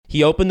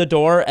He opened the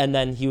door and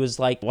then he was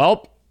like,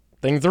 well,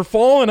 things are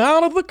falling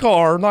out of the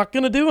car. Not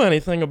going to do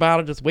anything about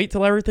it. Just wait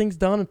till everything's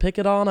done and pick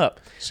it on up.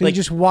 So you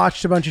just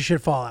watched a bunch of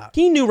shit fall out.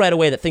 He knew right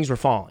away that things were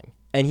falling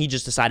and he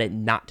just decided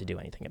not to do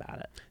anything about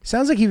it.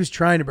 Sounds like he was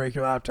trying to break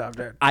your laptop,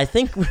 dude. I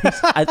think we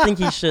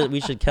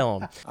should kill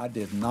him. I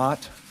did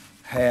not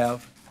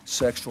have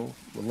sexual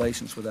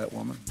relations with that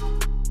woman.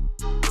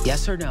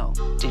 Yes or no?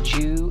 Did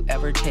you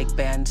ever take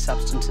banned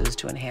substances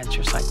to enhance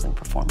your cycling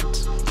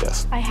performance?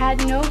 Yes. I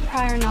had no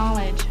prior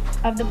knowledge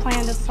of the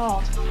planned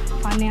assault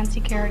on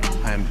Nancy Kerrigan.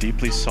 I am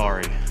deeply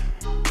sorry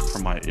for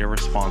my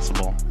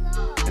irresponsible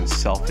and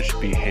selfish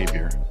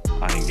behavior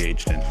I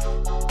engaged in.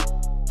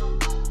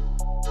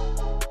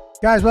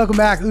 Guys, welcome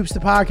back. Oops, the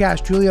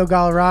podcast. Giulio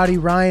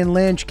Gallerati, Ryan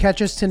Lynch.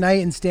 Catch us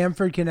tonight in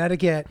Stamford,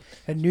 Connecticut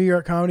at New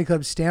York Comedy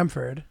Club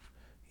Stamford.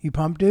 You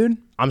pumped, dude?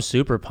 I'm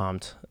super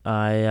pumped.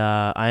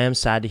 I am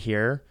sad to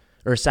hear,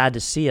 or sad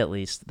to see at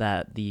least,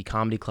 that the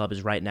comedy club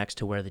is right next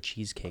to where the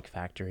Cheesecake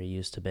Factory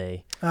used to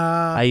be.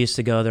 I used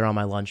to go there on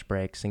my lunch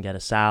breaks and get a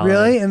salad.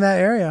 Really? In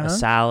that area, A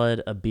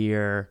salad, a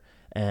beer,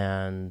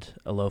 and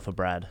a loaf of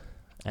bread.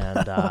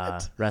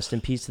 And rest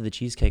in peace to the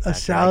Cheesecake Factory.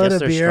 A salad, I guess a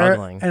they're beer,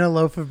 struggling. and a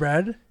loaf of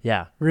bread?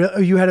 Yeah. Really? Oh,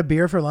 you had a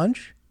beer for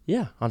lunch?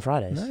 Yeah, on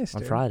Fridays. Nice,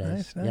 on dude.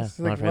 Fridays. Nice. Yeah, It's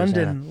like on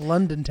Fridays,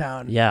 London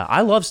town. Yeah,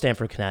 I love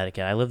Stamford,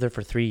 Connecticut. I lived there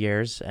for 3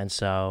 years, and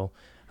so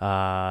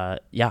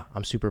yeah,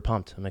 I'm super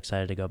pumped. I'm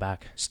excited to go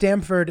back.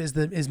 Stamford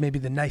is maybe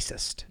the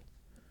nicest.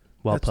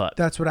 Well put.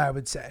 That's what I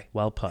would say.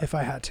 Well put. If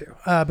I had to.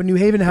 But New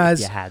Haven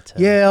has You had to.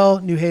 Yale.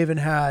 New Haven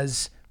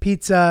has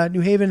pizza.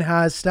 New Haven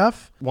has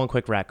stuff. One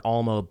quick rec.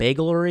 Almo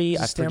Bagelery. I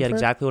forget Stamford?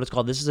 exactly what it's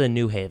called. This is in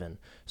New Haven.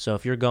 So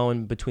if you're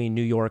going between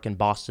New York and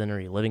Boston or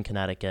you live in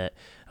Connecticut,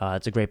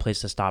 it's a great place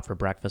to stop for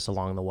breakfast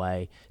along the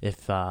way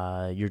if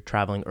you're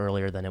traveling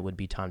earlier than it would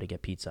be time to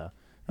get pizza.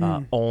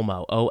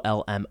 Olmo,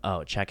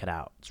 O-L-M-O. Check it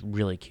out. It's a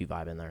really cute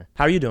vibe in there.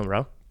 How are you doing,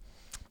 bro?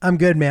 I'm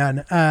good,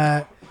 man.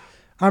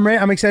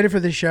 I'm excited for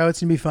this show. It's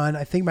gonna be fun.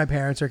 I think my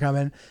parents are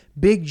coming.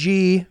 Big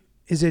G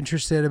is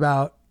interested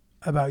about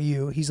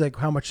you. He's like,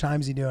 how much time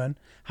is he doing?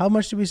 How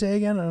much did we say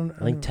again?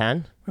 I think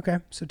 10. Okay,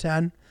 so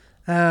 10.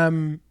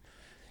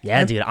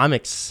 Yeah, dude, I'm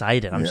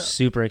excited. I'm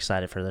super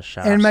excited for this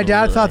show. And my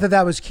dad Absolutely. thought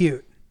that was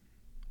cute.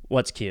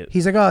 What's cute?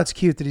 He's like, oh, it's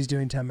cute that he's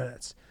doing 10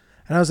 minutes.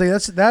 And I was like,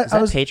 Is that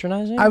I was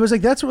patronizing? I was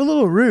like, that's a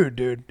little rude,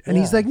 dude. And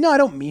he's Yeah. like, no, I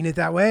don't mean it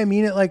that way. I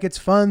mean it like it's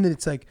fun that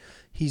it's like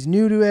he's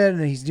new to it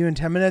and he's doing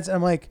 10 minutes. And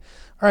I'm like,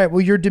 all right,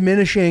 well, you're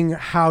diminishing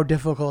how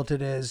difficult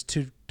it is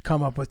to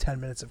come up with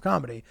 10 minutes of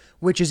comedy,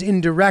 which is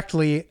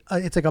indirectly,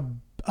 it's like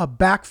a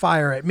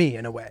backfire at me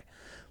in a way.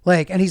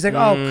 Like, and he's like,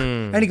 oh,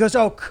 and he goes,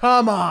 oh,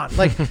 come on.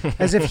 Like,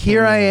 as if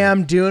here I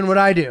am doing what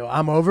I do.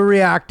 I'm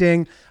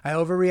overreacting. I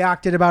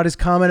overreacted about his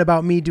comment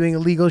about me doing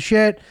illegal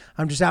shit.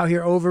 I'm just out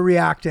here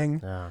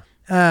overreacting. Yeah.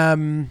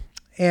 And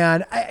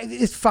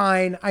it's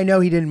fine. I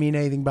know he didn't mean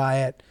anything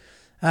by it.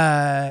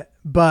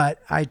 But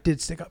I did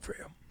stick up for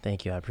you.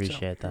 Thank you. I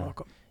appreciate that. You're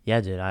welcome.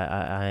 Yeah, dude,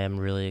 I am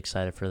really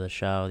excited for the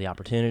show, the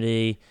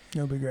opportunity.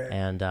 It'll be great.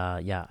 And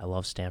yeah, I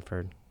love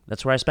Stanford.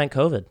 That's where I spent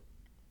COVID.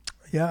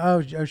 Yeah.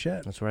 Oh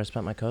shit. That's where I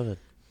spent my COVID.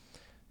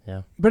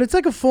 Yeah. But it's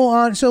like a full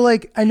on. So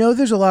like, I know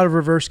there's a lot of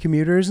reverse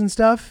commuters and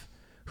stuff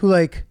who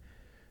like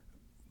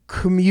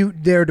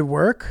commute there to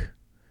work,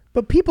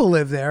 but people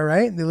live there,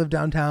 right? They live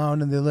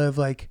downtown and they live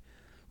like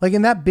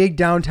in that big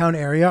downtown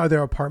area. Are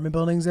there apartment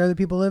buildings there that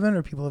people live in,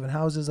 or people live in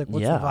houses? Like,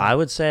 what's the vibe? I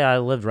would say I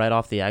lived right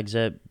off the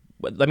exit.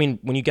 I mean,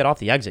 when you get off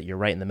the exit, you're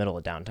right in the middle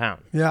of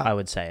downtown. Yeah. I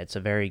would say it's a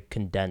very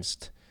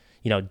condensed,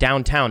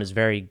 downtown is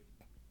very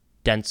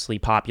densely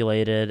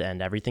populated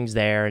and everything's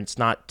there. And it's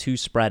not too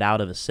spread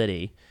out of a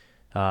city.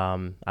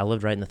 I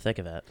lived right in the thick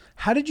of it.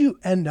 How did you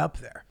end up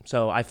there?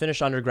 So I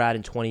finished undergrad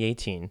in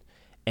 2018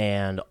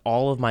 and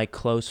all of my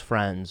close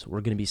friends were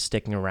going to be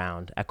sticking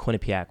around at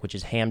Quinnipiac, which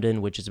is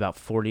Hamden, which is about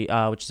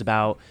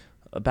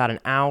about an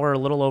hour, a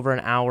little over an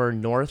hour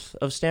north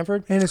of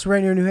Stanford. And it's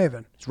right near New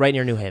Haven. It's right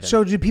near New Haven.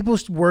 So do people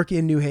work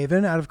in New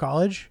Haven out of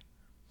college?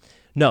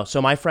 No,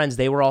 so my friends,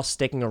 they were all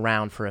sticking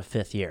around for a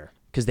fifth year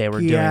because they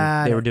were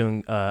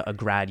doing a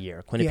grad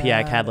year.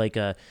 Quinnipiac had like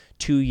a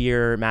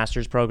 2-year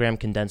master's program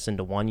condensed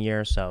into 1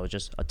 year, so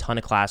just a ton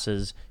of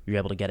classes. You're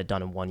able to get it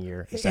done in 1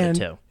 year instead of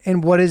 2.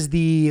 And what is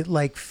the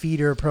like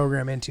feeder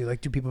program into?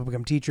 Like, do people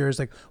become teachers?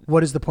 Like,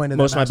 what is the point of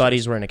that? Most of my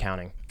buddies were in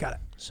accounting. Got it.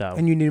 So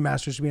and you need a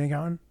master's to be an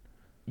accountant?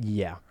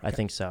 Yeah, okay. I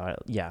think so.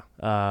 Yeah.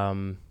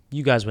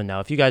 You guys would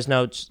know. If you guys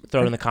know, just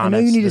throw it in the comments.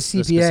 I know you need a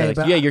CPA.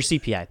 But yeah, your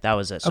CPA. That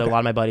was it. So a lot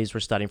of my buddies were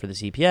studying for the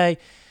CPA.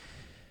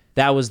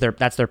 That's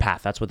their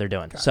path. That's what they're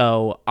doing.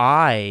 So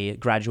I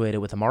graduated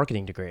with a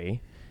marketing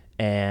degree,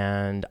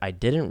 and I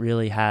didn't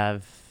really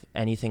have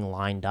anything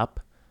lined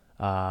up.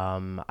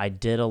 I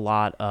did a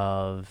lot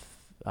of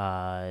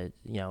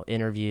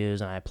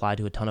interviews, and I applied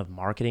to a ton of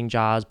marketing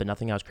jobs, but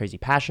nothing I was crazy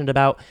passionate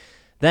about.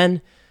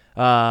 Then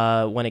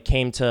when it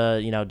came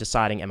to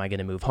deciding, am I going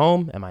to move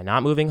home? Am I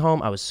not moving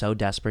home? I was so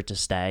desperate to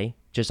stay.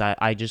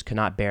 I just could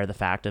not bear the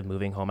fact of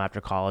moving home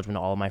after college when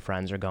all of my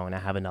friends are going to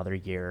have another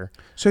year.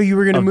 So you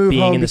were going to move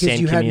home because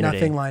you had community.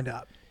 nothing lined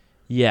up.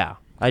 Yeah,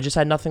 I just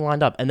had nothing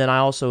lined up. And then I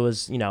also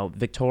was,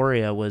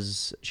 Victoria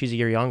she's a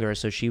year younger,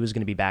 so she was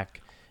going to be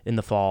back in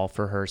the fall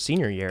for her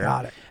senior year.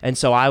 Got it. And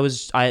so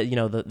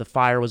the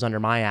fire was under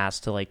my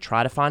ass to like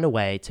try to find a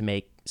way to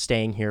make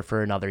staying here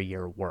for another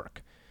year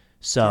work.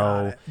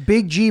 So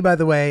Big G, by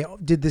the way,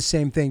 did the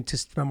same thing to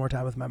spend more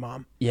time with my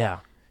mom. yeah.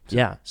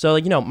 Yeah. So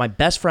like, my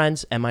best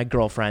friends and my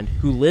girlfriend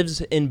who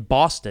lives in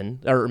Boston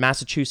or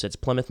Massachusetts,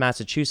 Plymouth,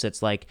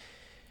 Massachusetts, like,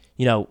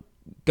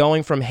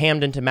 going from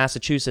Hamden to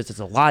Massachusetts, it's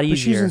a lot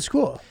easier. But she's in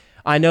school.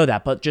 I know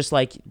that, but just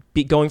like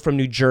going from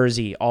New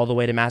Jersey all the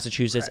way to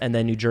Massachusetts and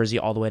then New Jersey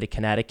all the way to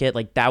Connecticut,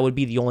 like that would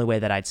be the only way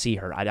that I'd see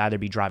her. I'd either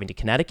be driving to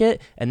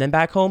Connecticut and then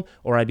back home,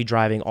 or I'd be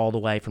driving all the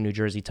way from New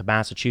Jersey to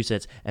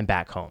Massachusetts and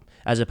back home,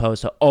 as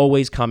opposed to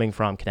always coming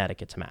from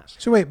Connecticut to Mass.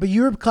 So wait, but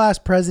you were class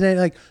president.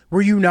 Like,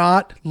 were you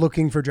not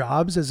looking for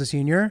jobs as a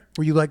senior?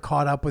 Were you like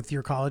caught up with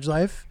your college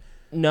life?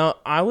 No,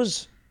 I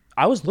was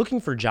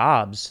looking for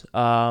jobs,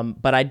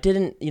 but I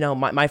didn't.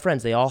 My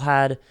friends, they all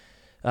had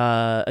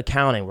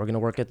accounting.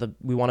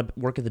 We want to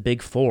work at the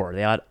Big Four.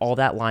 They had all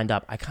that lined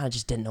up. I kind of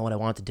just didn't know what I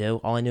wanted to do.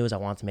 All I knew is I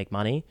wanted to make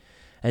money,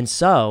 and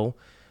so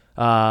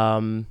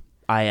I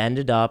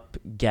ended up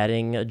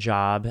getting a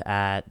job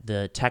at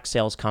the tech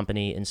sales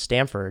company in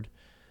Stamford.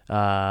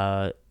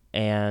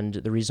 And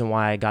the reason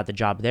why I got the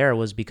job there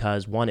was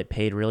because, one, it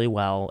paid really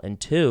well, and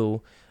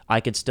two, I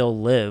could still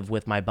live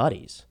with my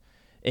buddies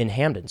in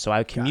Hamden. So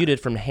I commuted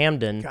from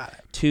Hamden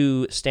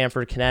to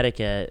Stamford,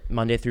 Connecticut,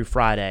 Monday through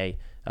Friday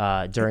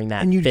during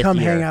that. And you'd fifth come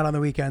year. hang out on the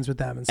weekends with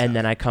them and stuff. And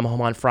then I come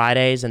home on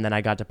Fridays, and then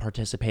I got to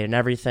participate in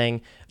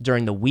everything.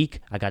 During the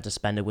week, I got to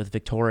spend it with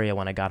Victoria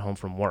when I got home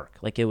from work.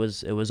 Like it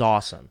was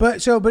awesome.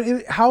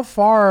 How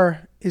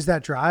far is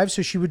that drive?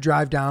 So she would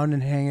drive down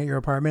and hang at your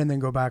apartment and then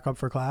go back up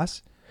for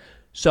class?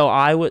 So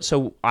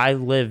I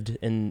lived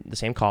in the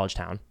same college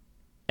town,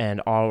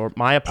 and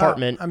my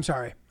apartment. I'm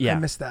sorry. Yeah. I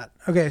missed that.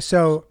 Okay,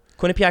 so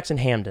Quinnipiac's in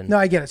Hamden. no,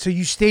 I get it. So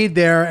you stayed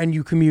there and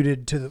you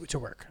commuted to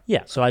work.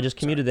 Yeah, so I just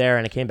commuted there,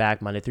 and I came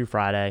back Monday through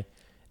Friday,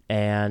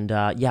 and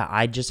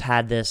I just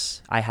had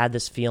this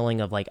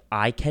feeling of like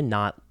I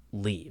cannot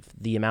leave.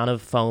 The amount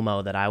of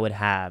FOMO that I would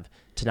have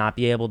to not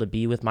be able to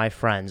be with my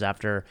friends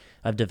after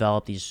I've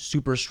developed these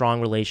super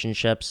strong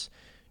relationships,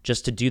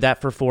 just to do that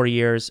for 4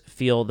 years,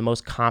 feel the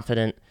most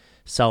confident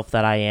self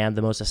that I am,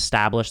 the most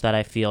established that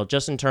I feel,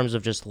 just in terms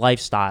of just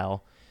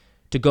lifestyle.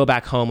 To go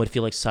back home would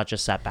feel like such a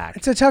setback.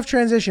 It's a tough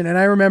transition. And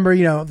I remember,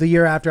 the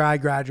year after I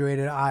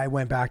graduated, I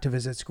went back to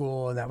visit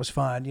school, and that was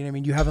fun. You know what I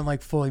mean? You haven't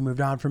like fully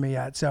moved on from me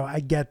yet. So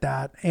I get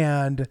that.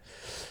 And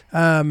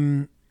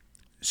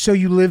so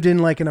you lived in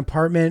like an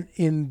apartment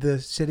in the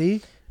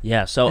city?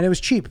 Yeah. So and it was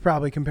cheap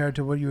probably compared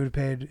to what you would have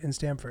paid in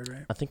Stamford,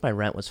 right? I think my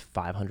rent was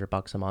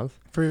 $500 a month.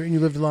 And you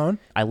lived alone?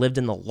 I lived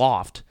in the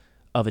loft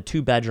of a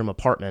 2-bedroom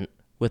apartment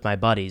with my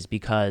buddies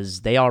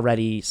because they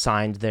already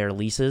signed their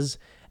leases.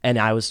 And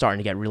I was starting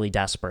to get really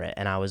desperate.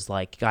 And I was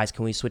like, guys,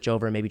 can we switch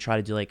over and maybe try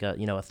to do like a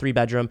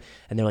 3-bedroom?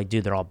 And they're like,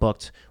 dude, they're all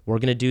booked. We're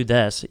going to do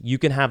this. You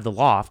can have the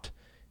loft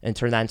and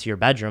turn that into your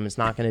bedroom. It's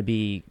not going to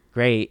be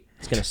great.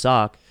 It's going to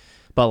suck.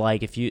 But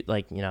like, if you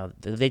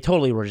they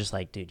totally were just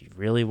like, dude, you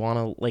really want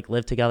to like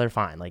live together?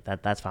 Fine. Like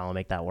that's fine. We'll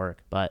make that work.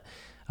 But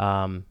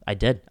I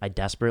did. I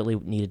desperately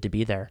needed to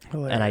be there.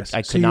 Hilarious. And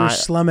I could so you not. were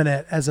slumming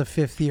it as a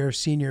 5th-year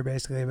senior,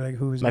 basically. But like,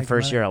 who was My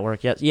first year at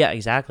work. Yeah,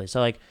 exactly. So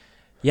like,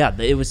 yeah,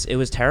 it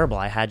was terrible.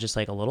 I had just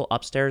like a little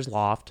upstairs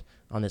loft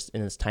in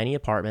this tiny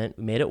apartment.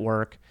 We made it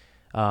work,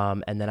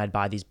 and then I'd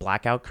buy these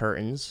blackout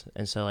curtains,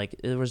 and so like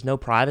there was no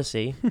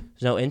privacy,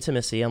 there's no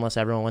intimacy unless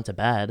everyone went to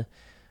bed,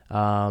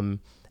 and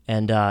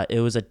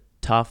it was a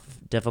tough,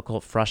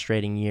 difficult,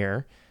 frustrating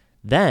year.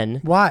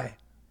 Then why?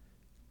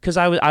 Because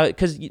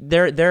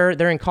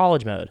they're in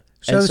college mode.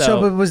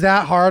 But was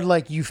that hard?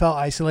 Like you felt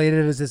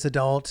isolated as this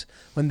adult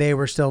when they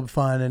were still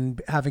fun and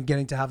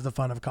getting to have the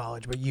fun of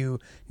college, but you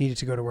needed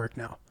to go to work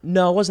now?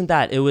 No, it wasn't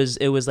that. It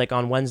was like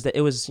on Wednesday. It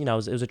was it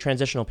was a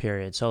transitional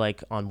period. So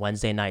like on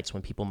Wednesday nights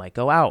when people might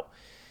go out,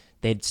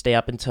 they'd stay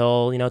up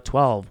until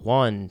 12,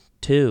 1,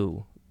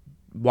 2,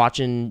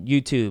 watching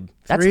YouTube.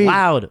 That's 3,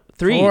 loud.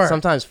 3, 4.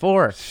 sometimes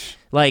 4.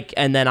 Like,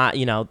 and then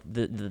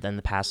then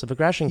the passive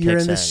aggression kicks in. You're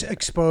in this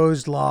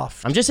exposed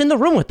loft. I'm just in the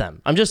room with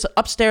them. I'm just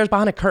upstairs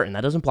behind a curtain. That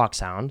doesn't block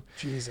sound.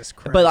 Jesus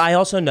Christ. But I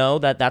also know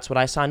that that's what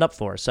I signed up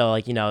for. So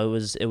like, it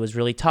was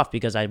really tough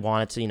because I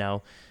wanted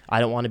to,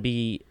 I don't want to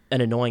be an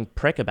annoying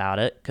prick about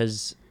it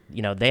because,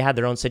 they had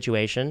their own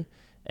situation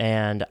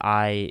and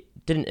I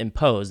didn't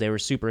impose. They were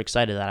super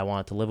excited that I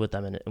wanted to live with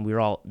them and we were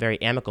all very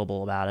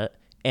amicable about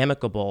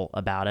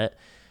it.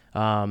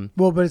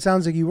 Well, but it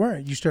sounds like you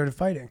weren't. You started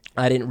fighting.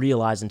 I didn't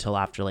realize until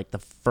after like the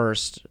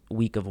first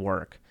week of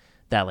work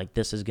that like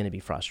this is going to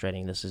be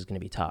frustrating. This is going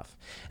to be tough.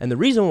 And the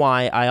reason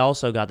why I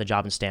also got the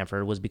job in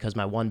Stamford was because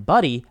my one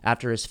buddy,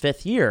 after his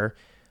 5th year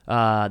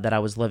that I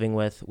was living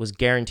with, was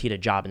guaranteed a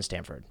job in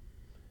Stamford.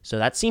 So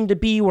that seemed to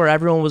be where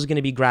everyone was going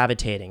to be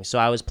gravitating. So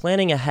I was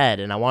planning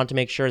ahead and I wanted to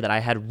make sure that I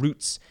had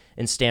roots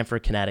in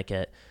Stamford,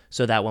 Connecticut.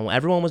 so that when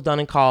everyone was done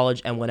in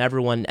college and when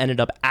everyone ended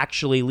up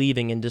actually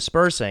leaving and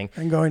dispersing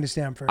And going to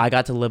Stanford. I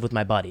got to live with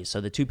my buddies. So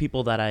the 2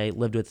 people that I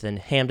lived with in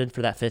Hamden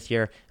for that 5th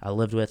year, I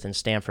lived with in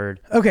Stanford.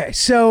 Okay,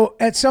 so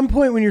at some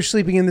point when you're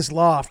sleeping in this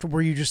loft,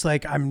 were you just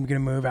like, I'm gonna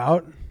move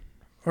out,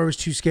 or it was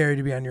too scary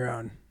to be on your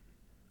own?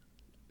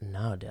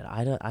 No, dude,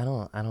 I don't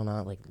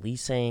know, like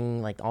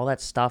leasing, like all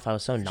that stuff. I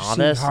was so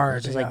novice. hard, I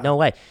was just yeah. like, no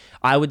way.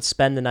 I would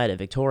spend the night at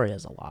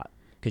Victoria's a lot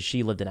because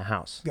she lived in a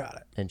house. Got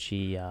it. And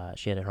she had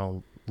her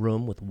own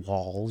room with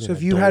walls. So and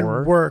if a you had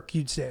door. work,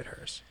 you'd stay at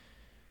hers.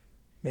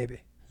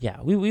 Maybe. Yeah,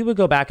 we would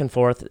go back and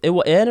forth. It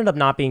ended up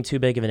not being too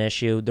big of an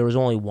issue. There was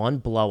only one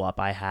blow up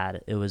I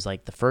had. It was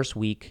like the first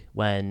week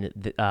when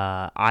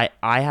I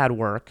had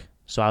work.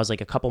 So I was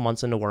like a couple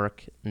months into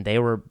work, and they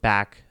were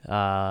back.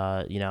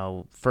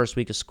 First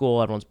week of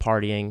school, everyone's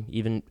partying,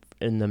 even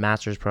in the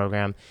master's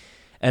program.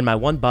 And my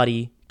one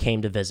buddy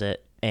came to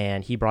visit,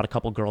 and he brought a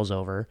couple girls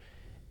over,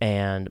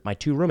 and my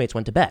 2 roommates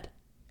went to bed,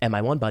 and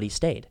my one buddy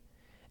stayed,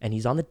 and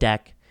he's on the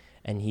deck,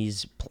 and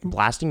he's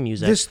blasting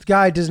music. This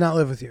guy does not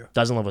live with you.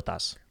 Doesn't live with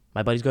us.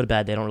 My buddies go to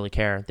bed. They don't really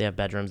care. They have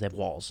bedrooms. They have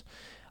walls.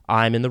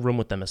 I'm in the room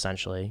with them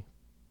essentially,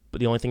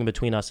 but the only thing in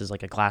between us is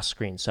like a glass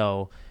screen.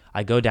 So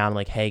I go down. I'm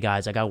like, hey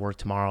guys, I got work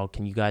tomorrow.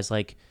 Can you guys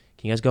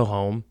go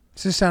home?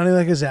 This is sounding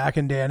like a Zach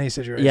and Danny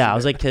situation. Yeah, I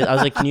was like,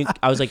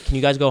 can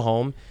you guys go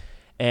home?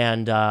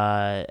 And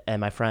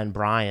my friend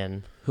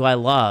Brian, who I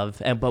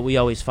love, but we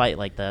always fight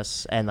like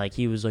this, and like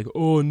he was like,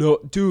 oh no,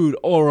 dude,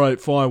 all right,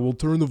 fine, we'll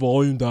turn the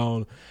volume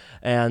down,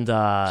 and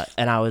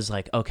I was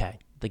like, okay,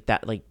 like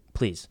that, like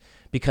please.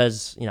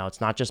 Because, it's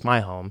not just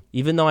my home,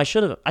 even though I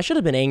should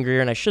have been angrier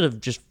and I should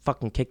have just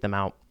fucking kicked them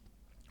out.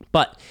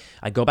 But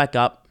I go back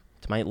up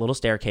to my little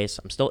staircase.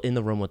 I'm still in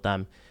the room with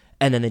them.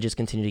 And then they just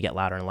continue to get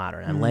louder and louder.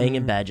 And I'm laying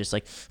in bed just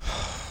like,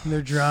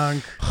 They're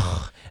drunk.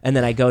 and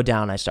then I go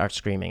down and I start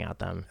screaming at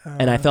them.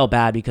 And I felt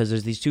bad because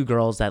there's these 2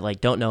 girls that like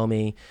don't know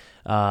me.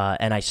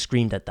 And I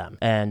screamed at them,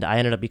 and I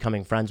ended up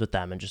becoming friends with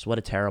them, and just what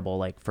a terrible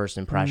like first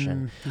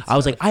impression. I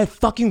was like, I have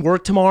fucking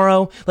work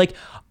tomorrow. Like,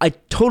 I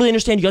totally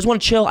understand you guys want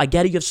to chill. I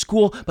get it. You have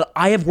school, but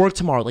I have work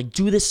tomorrow. Like,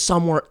 do this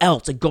somewhere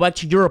else. Like, go back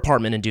to your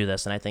apartment and do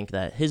this. And I think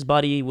that his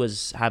buddy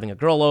was having a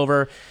girl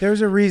over.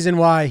 There's a reason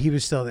why he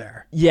was still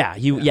there. Yeah,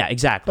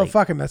 exactly. But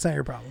fuck him. That's not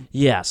your problem.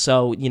 Yeah,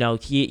 so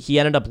he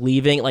ended up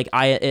leaving. Like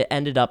it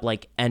ended up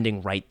like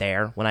ending right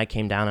there when I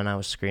came down and I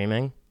was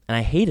screaming, and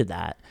I hated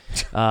that.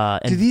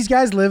 And Do these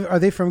guys live? Are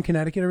they from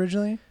Connecticut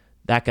originally?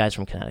 that guy's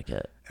from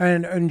Connecticut.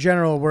 And in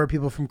general, where are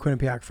people from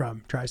Quinnipiac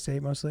from?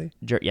 Tri-state mostly.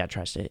 Yeah,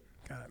 tri-state.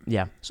 Got it.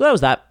 Yeah, so that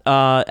was that.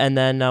 And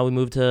then we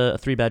moved to a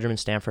 3-bedroom in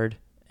Stanford,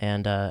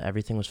 and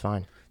everything was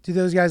fine. Do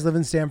those guys live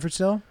in Stanford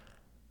still?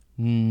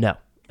 No, Where do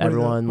they-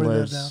 everyone where do they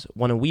live lives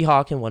one in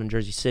Weehawken, one in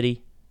Jersey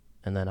City,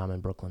 and then I'm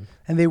in Brooklyn.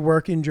 And they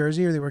work in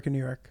Jersey or they work in New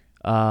York?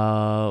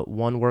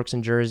 One works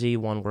in Jersey,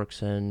 one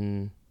works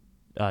in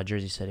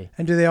Jersey City.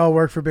 And do they all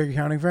work for big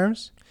accounting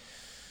firms?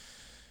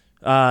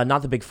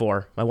 Not the big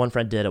 4. My one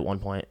friend did at one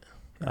point,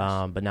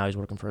 Nice. but now he's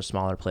working for a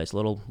smaller place, a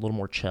little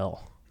more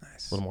chill.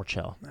 Nice. A little more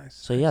chill. Nice.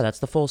 So yeah, that's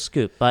the full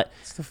scoop. But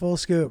It's the full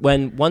scoop.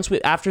 once we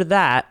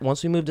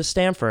moved to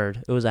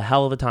Stanford, it was a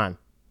hell of a time,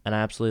 and I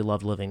absolutely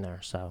loved living there.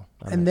 So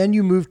And then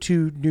you moved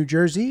to New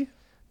Jersey?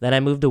 then I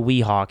moved to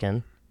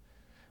Weehawken,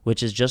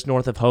 which is just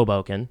north of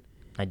Hoboken.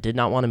 I did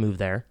not want to move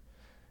there,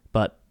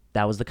 but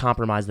that was the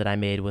compromise that I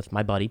made with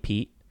my buddy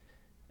Pete,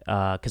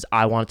 because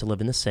I wanted to live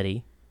in the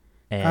city,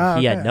 and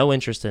he had okay. no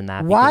interest in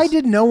that. Why because-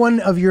 did no one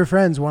of your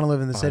friends want to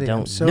live in the I city? I'm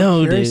don't so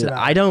know, curious dude. about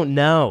I it. don't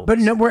know. But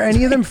no, were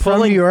any of them from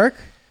Pulling- New York?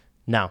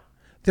 No.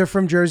 They're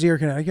from Jersey or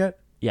Connecticut?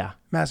 Yeah.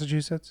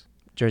 Massachusetts?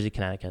 Jersey,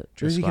 Connecticut. the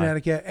Jersey, squad.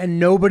 Connecticut. And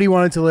nobody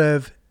wanted to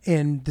live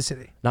in the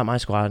city. Not my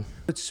squad.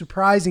 It's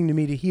surprising to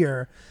me to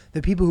hear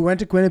that people who went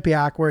to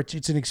Quinnipiac, where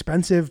it's an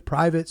expensive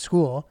private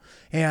school,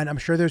 and I'm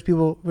sure were there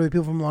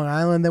people from Long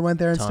Island that went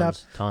there and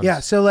stuff. Tons.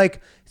 Yeah, so like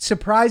it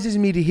surprises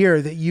me to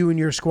hear that you and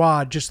your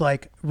squad just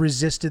like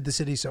resisted the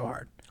city so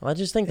hard. Well, I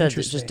just think that it's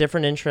Interesting. just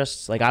different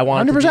interests. Like I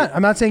wanted 100%. to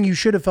I'm not saying you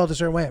should have felt a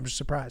certain way. I'm just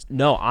surprised.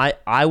 No,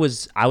 I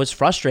was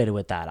frustrated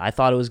with that. I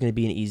thought it was going to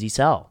be an easy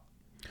sell,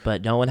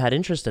 but no one had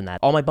interest in that.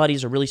 All my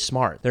buddies are really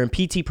smart. They're in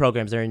PT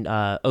programs. They're in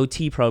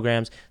OT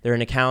programs. They're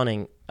in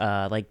accounting.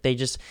 Like they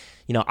just,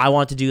 I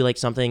want to do like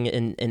something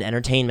in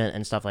entertainment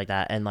and stuff like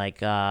that, and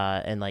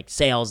like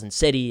sales and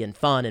city and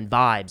fun and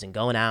vibes and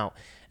going out.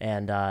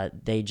 And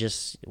they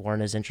just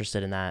weren't as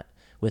interested in that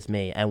with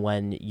me. And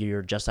when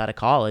you're just out of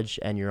college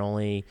and you're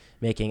only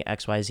making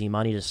XYZ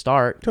money to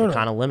start, Totally. you're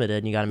kind of limited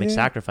and you got to make Yeah.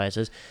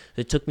 sacrifices.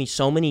 It took me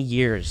so many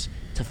years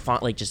to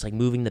find, just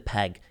moving the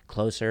peg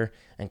closer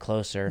and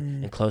closer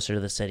and closer to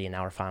the city. And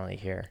now we're finally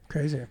here.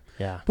 Crazy.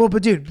 Yeah. Well,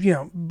 but dude,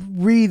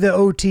 read the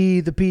OT,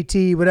 the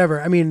PT,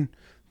 whatever. I mean,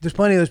 there's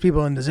plenty of those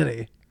people in the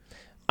city.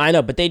 I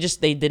know, but they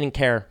didn't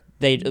care.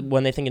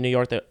 When they think of New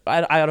York,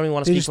 I don't even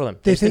want to They speak just- for them.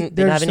 they They just think didn't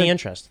they're have just any like-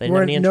 interest. They didn't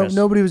have any interest.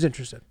 Nobody was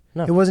interested.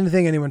 No. It wasn't a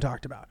thing anyone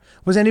talked about.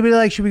 Was anybody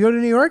like, should we go to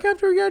New York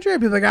after we graduate?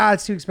 People like,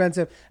 it's too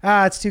expensive.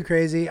 It's too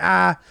crazy.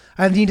 I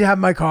need to have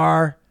my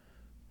car.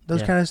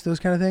 Those Yeah.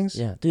 kind of things.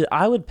 Yeah, dude,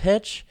 I would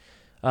pitch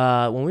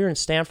When we were in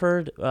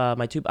Stanford, I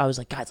was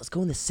like, guys, let's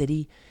go in the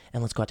city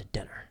and let's go out to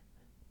dinner.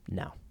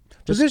 No.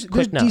 There's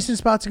quick no. decent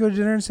spots to go to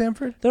dinner in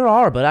Stanford? There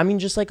are, but I mean,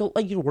 just like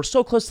we're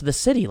so close to the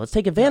city. Let's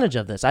take advantage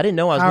of this. I didn't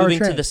know I was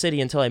moving to the city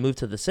until I moved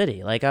to the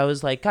city. Like I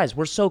was like, guys,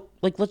 let's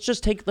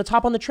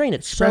hop on the train.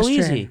 It's Express so train,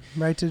 easy.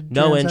 right to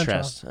No Grand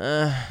interest.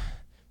 Are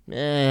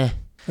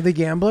they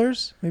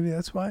gamblers? Maybe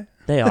that's why.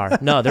 They are.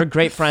 No, they're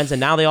great friends, and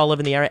now they all live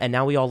in the area, and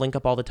now we all link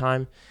up all the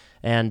time,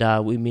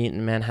 and we meet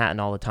in Manhattan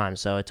all the time.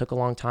 So it took a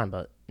long time,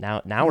 but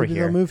now we're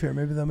here.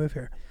 Maybe they'll move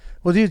here.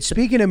 Well, dude,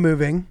 speaking of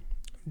moving,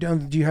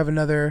 do you have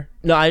another?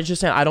 No, I just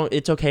saying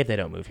it's okay if they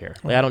don't move here.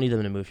 Like I don't need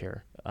them to move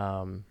here.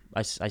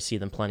 I see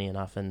them plenty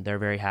enough, and they're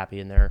very happy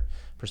in their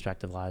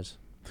respective lives.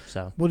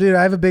 So. Well, dude,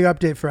 I have a big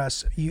update for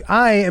us.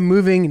 I am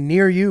moving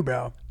near you,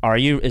 bro. Are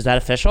you? Is that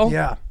official?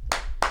 Yeah.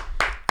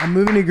 I'm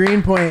moving to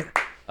Greenpoint.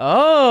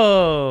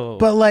 Oh.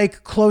 But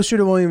like closer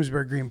to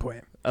Williamsburg,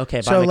 Greenpoint.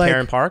 Okay, by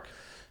McCarran Park?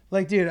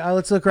 Like, dude,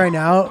 let's look right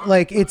now.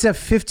 Like, it's a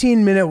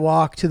 15-minute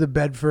walk to the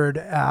Bedford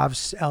Ave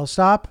L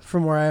stop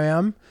from where I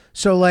am.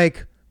 So,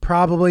 like,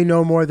 probably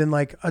no more than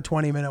like a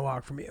 20-minute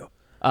walk from you.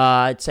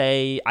 I'd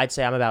say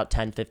I'm about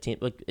 10, 15.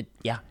 Like,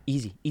 yeah,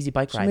 easy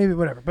bike ride. So maybe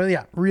whatever. But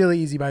yeah, really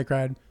easy bike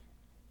ride.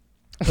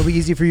 It'll be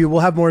easy for you.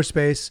 We'll have more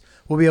space.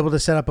 We'll be able to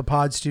set up a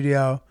pod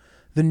studio.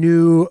 The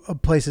new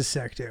place is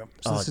sick too.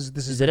 So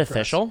this is it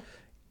official?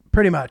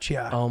 Pretty much,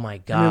 yeah. Oh my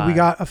god! I mean, we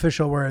got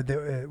official word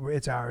that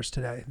it's ours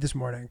this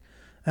morning.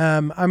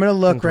 I'm gonna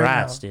look right now.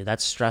 Congrats, dude.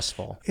 That's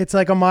stressful. It's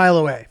like a mile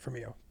away from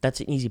you.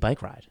 That's an easy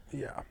bike ride.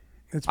 Yeah.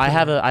 I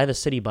have a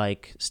city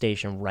bike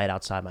station right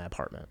outside my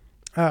apartment.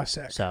 Oh,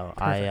 sick. So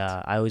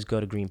Perfect. I always go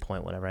to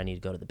Greenpoint whenever I need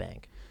to go to the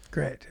bank.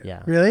 Great.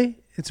 Yeah. Really?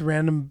 It's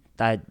random.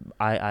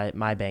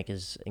 My bank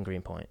is in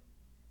Greenpoint.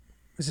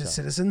 Is it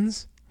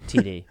Citizens?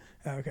 TD.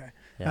 Oh, okay.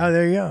 Yeah. Oh,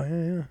 there you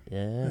go.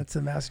 Yeah. That's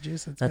in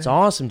Massachusetts. That's yeah.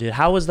 awesome, dude.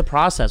 How was the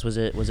process? Was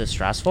it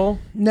stressful?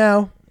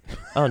 No.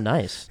 Oh,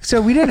 nice.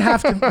 So we didn't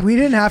have to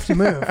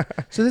move.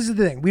 So this is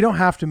the thing. We don't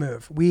have to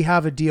move. We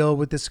have a deal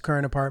with this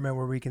current apartment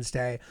where we can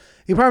stay.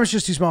 The apartment's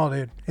just too small,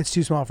 dude. It's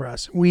too small for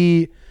us.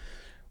 We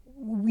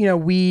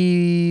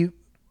were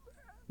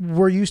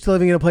used to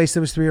living in a place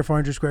that was 300 or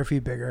 400 square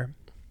feet bigger.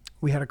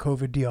 We had a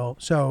COVID deal.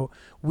 So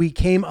we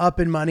came up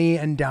in money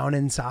and down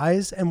in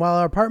size. And while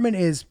our apartment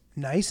is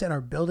nice and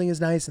our building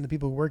is nice and the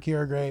people who work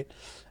here are great,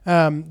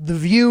 the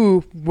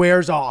view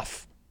wears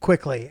off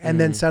quickly. And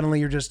then suddenly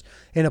you're just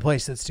in a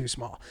place that's too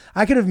small.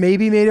 I could have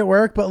maybe made it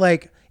work, but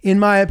like, in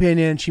my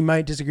opinion, she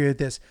might disagree with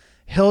this.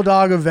 Hill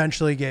Dog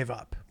eventually gave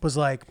up, was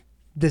like,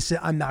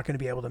 I'm not going to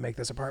be able to make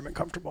this apartment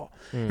comfortable.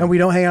 And we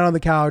don't hang out on the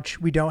couch.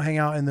 We don't hang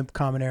out in the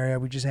common area.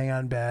 We just hang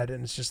out in bed,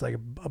 and it's just like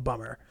a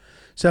bummer.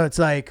 So it's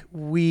like,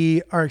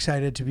 we are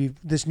excited to be,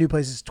 this new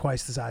place is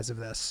twice the size of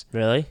this.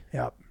 Really?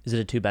 Yep. Is it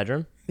a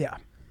 2-bedroom? Yeah.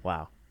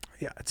 Wow.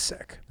 Yeah, it's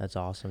sick. That's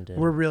awesome, dude.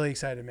 We're really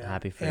excited, man.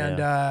 Happy for you.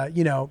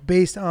 you. And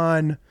based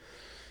on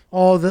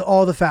all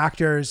the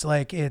factors,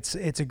 like it's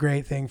a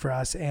great thing for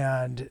us.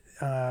 And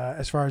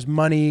as far as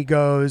money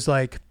goes,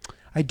 like,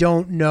 I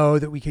don't know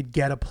that we could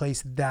get a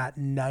place that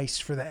nice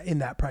for that in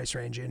that price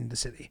range in the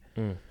city.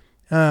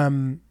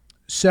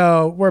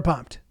 So we're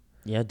pumped.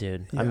 Yeah,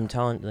 dude. Yeah. I'm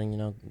telling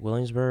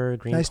Williamsburg,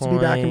 Greenpoint. Nice to be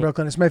back in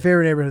Brooklyn. It's my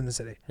favorite neighborhood in the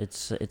city.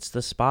 It's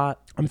the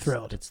spot. I'm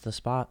thrilled. It's the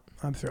spot.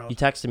 I'm thrilled. You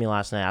texted me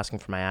last night asking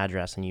for my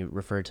address, and you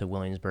referred to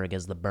Williamsburg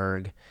as the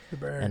Berg. The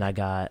Berg. And I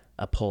got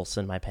a pulse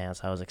in my pants.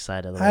 I was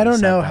excited. I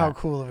don't know how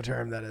cool of a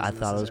term that is. I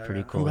thought it was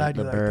pretty cool. I'm glad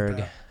The you Berg.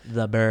 liked it,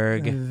 The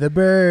Berg. The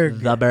Berg.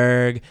 The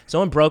Berg.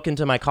 Someone broke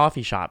into my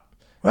coffee shop.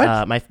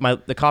 What?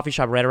 The coffee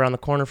shop right around the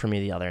corner from me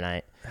the other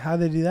night.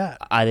 How'd they do that?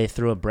 They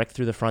threw a brick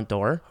through the front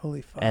door.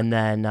 Holy fuck. And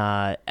then,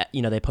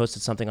 they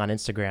posted something on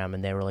Instagram,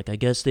 and they were like, I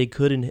guess they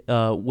couldn't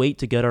wait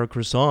to get our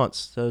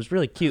croissants. So it was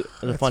really cute.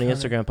 It was a funny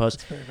Instagram post.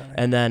 That's very funny.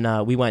 And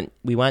then we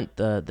went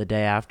the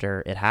day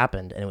after it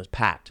happened, and it was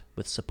packed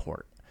with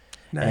support.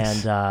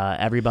 Nice. And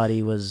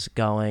everybody was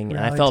going. And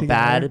I Rallied felt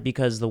together. bad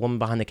because the woman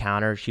behind the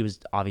counter, she was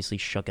obviously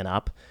shooken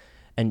up.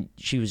 And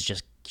she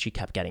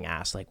kept getting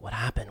asked, like, what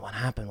happened? What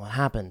happened? What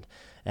happened?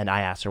 And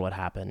I asked her what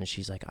happened, and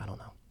she's like, I don't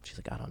know.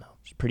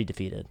 She's pretty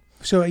defeated.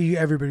 So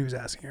everybody was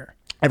asking her.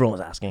 Everyone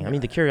was asking. I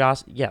mean, the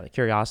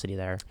curiosity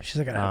there. She's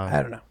like,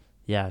 I don't know.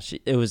 Yeah,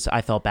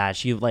 I felt bad.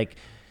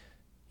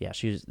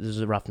 This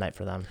was a rough night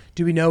for them.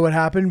 Do we know what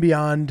happened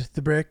beyond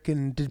the brick?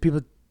 And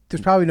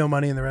there's probably no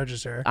money in the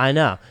register. I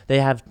know.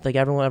 They have, like,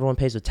 everyone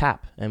pays with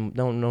tap, and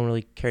no one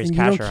really carries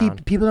cash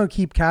around. People don't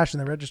keep cash in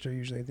the register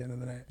usually at the end of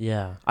the night.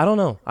 Yeah. I don't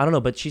know.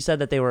 But she said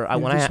that they were, They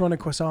just wanted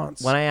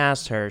croissants. when I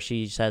asked her,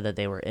 she said that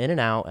they were in and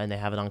out, and they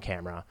have it on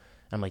camera.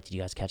 I'm like, did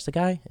you guys catch the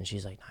guy? And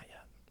she's like, not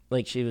yet.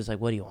 Like, she was like,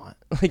 what do you want?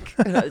 Like,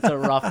 it's a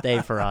rough day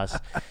for us.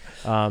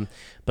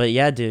 But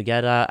yeah, dude,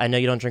 I know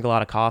you don't drink a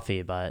lot of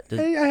coffee, but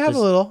I have a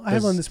little. I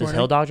had one this morning. Does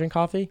Hill Dog drink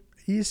coffee?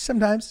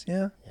 Sometimes,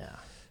 yeah.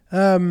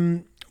 Yeah.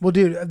 Well,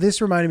 dude, this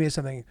reminded me of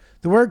something.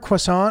 The word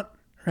croissant,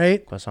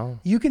 right? Croissant.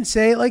 You can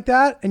say it like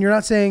that, and you're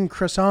not saying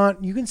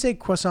croissant. You can say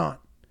croissant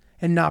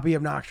and not be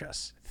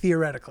obnoxious,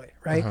 theoretically,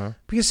 right?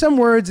 Because some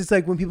words, it's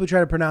like when people try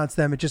to pronounce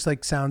them, it just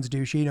like sounds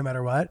douchey no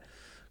matter what.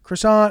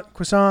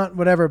 croissant,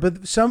 whatever. But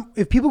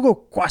if people go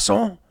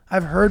croissant,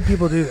 I've heard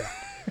people do that,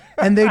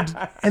 and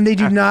they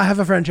do not have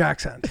a French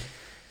accent.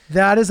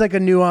 That is like a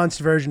nuanced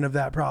version of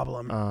that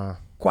problem.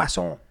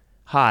 Croissant.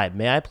 Hi,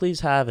 may I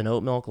please have an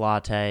oat milk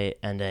latte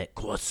and a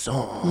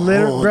croissant?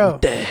 Bro.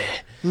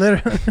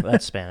 Literally.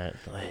 That's Spanish.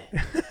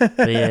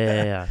 But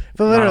yeah.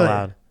 But literally.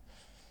 Not allowed.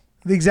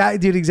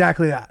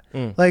 Exactly that.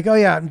 Like, oh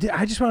yeah,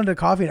 I just wanted a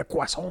coffee and a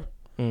croissant.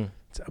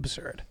 It's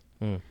absurd.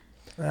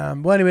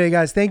 Well, anyway,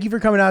 guys, thank you for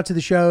coming out to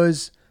the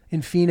shows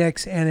in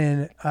Phoenix and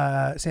in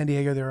San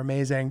Diego. They were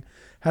amazing.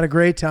 Had a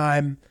great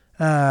time.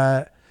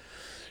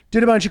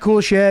 Did a bunch of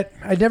cool shit.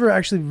 I'd never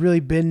actually really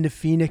been to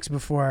Phoenix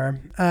before.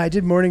 I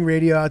did morning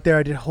radio out there.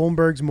 I did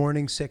Holmberg's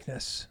Morning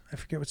Sickness. I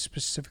forget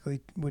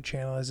what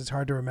channel it is. It's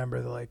hard to remember.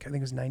 I think it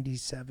was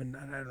 97.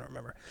 I don't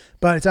remember.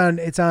 But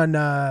it's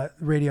on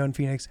radio in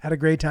Phoenix. Had a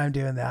great time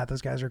doing that.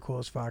 Those guys are cool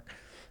as fuck.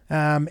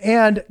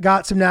 And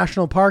got some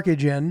national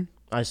parkage in.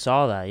 I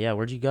saw that. Yeah,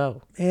 where'd you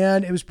go?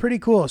 And it was pretty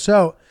cool.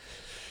 So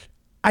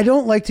I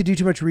don't like to do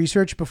too much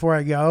research before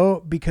I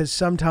go because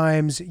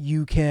sometimes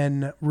you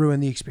can ruin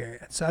the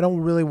experience. I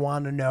don't really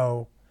want to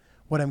know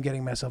what I'm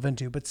getting myself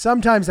into, but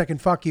sometimes that can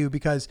fuck you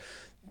because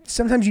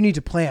sometimes you need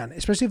to plan,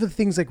 especially if the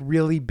thing's like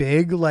really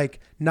big, like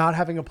not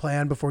having a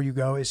plan before you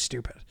go is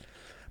stupid.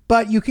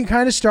 But you can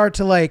kind of start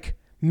to like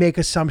make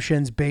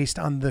assumptions based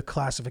on the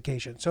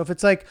classification. So if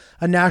it's like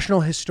a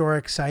national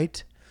historic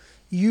site,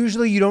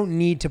 usually you don't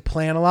need to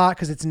plan a lot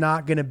because it's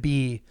not going to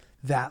be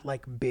that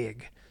like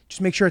big. Just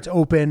make sure it's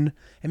open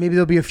and maybe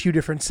there'll be a few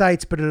different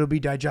sites, but it'll be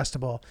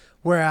digestible.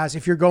 Whereas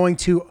if you're going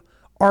to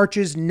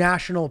Arches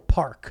National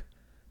Park,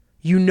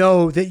 you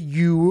know that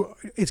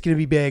it's going to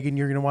be big and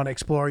you're going to want to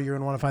explore. You're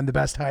going to want to find the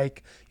best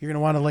hike. You're going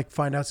to want to like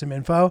find out some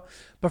info.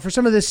 But for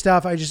some of this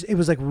stuff, it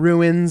was like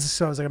ruins.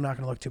 So I was like, I'm not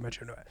going to look too much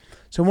into it.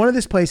 So one of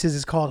these places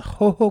is called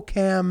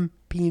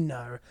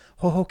Hohokampima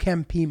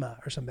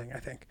or something, I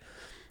think.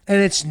 And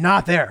it's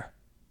not there.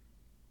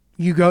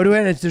 You go to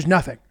it and there's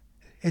nothing.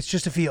 It's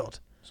just a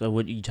field. So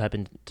would you type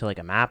into like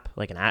a map?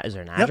 Is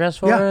there an address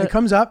for it? Yeah, it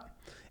comes up.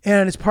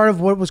 And it's part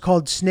of what was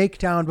called Snake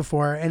Town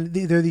before. And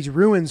there are these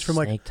ruins from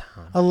like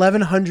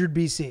 1100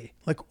 BC.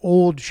 Like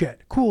old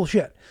shit. Cool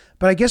shit.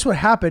 But I guess what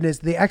happened is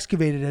they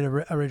excavated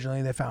it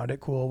originally. They found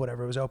it cool,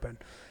 whatever, it was open.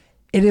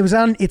 And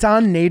it's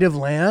on native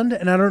land.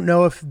 And I don't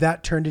know if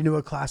that turned into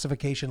a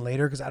classification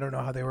later because I don't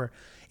know how they were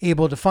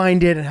able to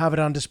find it and have it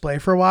on display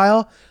for a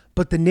while.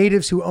 But the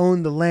natives who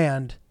owned the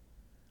land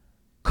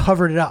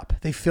covered it up.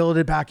 They filled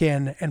it back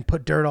in and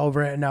put dirt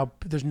over it. And now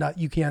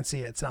you can't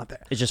see it. It's not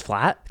there. It's just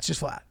flat? It's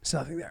just flat. It's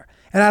nothing there.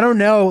 And I don't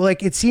know,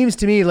 like it seems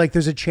to me like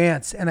there's a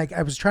chance. And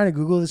I was trying to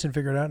Google this and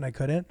figure it out and I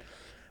couldn't.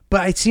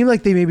 But it seemed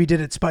like they maybe did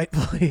it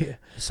spitefully.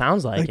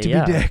 Sounds like it, to be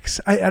dicks.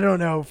 I don't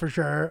know for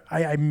sure.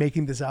 I'm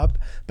making this up.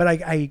 But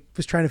I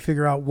was trying to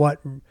figure out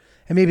what, and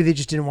maybe they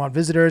just didn't want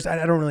visitors.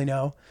 I don't really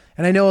know.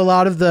 And I know a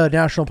lot of the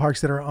national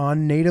parks that are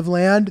on native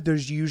land,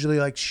 there's usually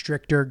like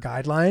stricter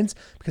guidelines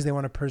because they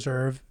want to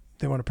preserve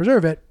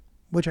it,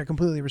 which I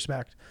completely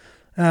respect.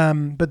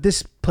 But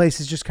this place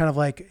is just kind of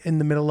like in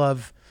the middle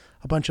of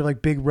a bunch of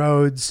like big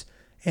roads.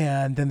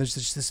 And then there's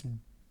just this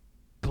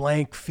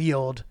blank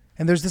field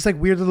and there's this like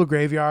weird little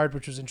graveyard,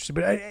 which was interesting.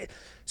 But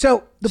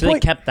so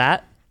point, they kept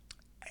that?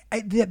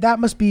 That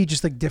must be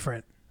just like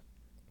different.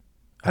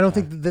 Okay. I don't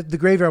think the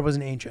graveyard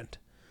wasn't ancient,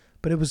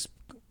 but it was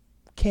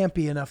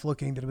campy enough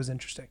looking that it was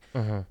interesting.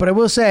 But I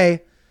will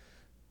say,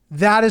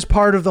 that is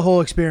part of the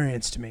whole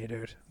experience to me,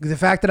 dude. The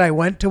fact that I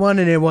went to one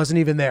and it wasn't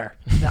even there.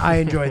 I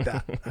enjoyed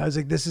that. I was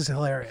like, this is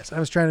hilarious. I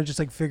was trying to just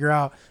like figure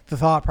out the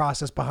thought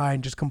process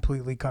behind just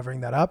completely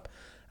covering that up.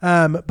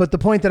 But the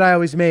point that I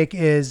always make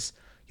is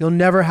you'll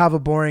never have a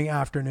boring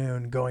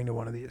afternoon going to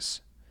one of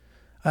these.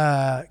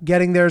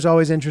 Getting there is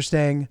always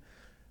interesting.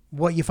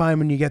 What you find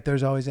when you get there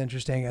is always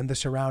interesting. And the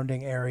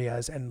surrounding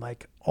areas and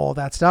like all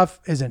that stuff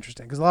is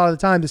interesting. Because a lot of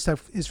the time this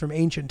stuff is from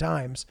ancient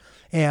times.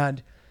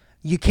 And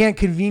you can't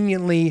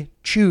conveniently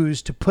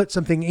choose to put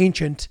something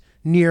ancient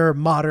near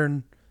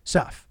modern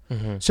stuff.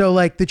 Mm-hmm. So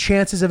like the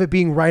chances of it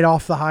being right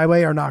off the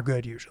highway are not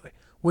good usually,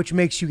 which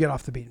makes you get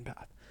off the beaten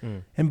path.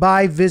 And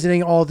by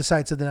visiting all the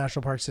sites of the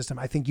national park system,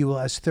 I think you will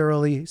as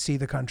thoroughly see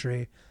the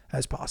country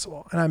as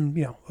possible. And I'm,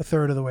 a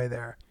third of the way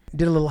there.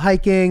 Did a little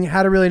hiking,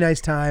 had a really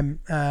nice time.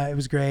 It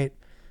was great.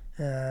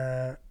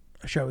 The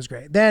show was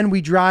great. Then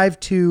we drive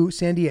to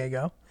San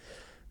Diego.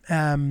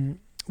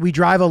 We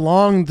drive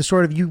along the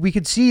sort of, we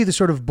could see the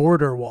sort of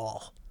border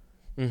wall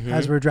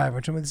as we're driving,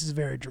 which this is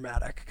very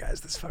dramatic,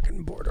 guys, this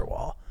fucking border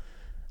wall.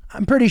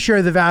 I'm pretty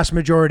sure the vast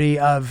majority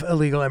of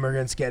illegal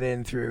immigrants get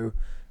in through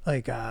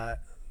like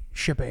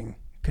shipping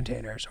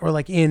containers or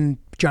like in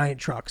giant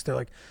trucks. They're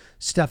like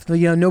stuff,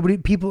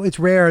 it's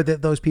rare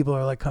that those people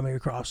are like coming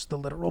across the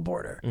literal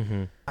border.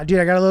 Dude,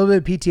 I got a little bit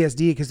of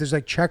PTSD because there's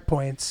like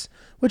checkpoints,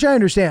 which I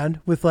understand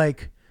with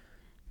like,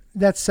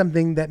 that's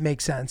something that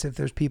makes sense. If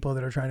there's people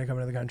that are trying to come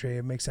into the country,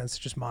 it makes sense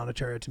to just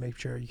monitor it to make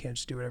sure you can't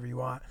just do whatever you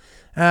want.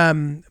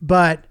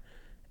 But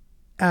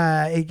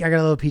I got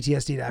a little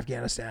PTSD to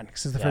Afghanistan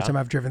because it's the first time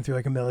I've driven through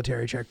like a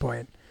military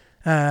checkpoint.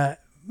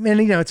 And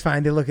it's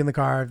fine. They look in the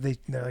car.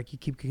 They're like, you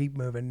keep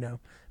moving. No, I'm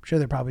sure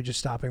they're probably just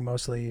stopping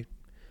mostly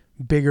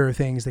bigger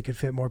things that could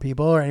fit more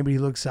people or anybody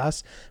who looks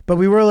sus. But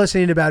we were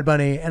listening to Bad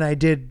Bunny, and I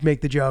did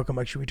make the joke. I'm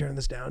like, should we turn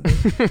this down?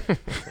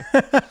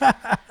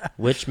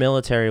 Which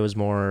military was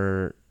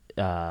more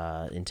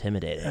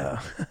intimidating?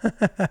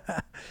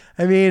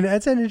 I mean,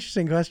 that's an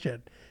interesting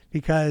question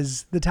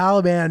because the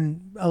Taliban,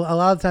 a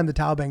lot of the time, the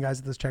Taliban guys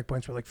at those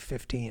checkpoints were like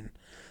 15.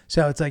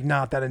 So it's like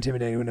not that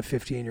intimidating when a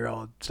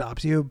 15-year-old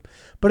stops you,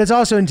 but it's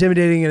also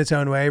intimidating in its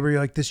own way where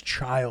you're like, this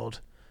child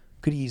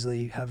could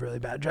easily have really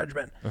bad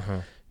judgment.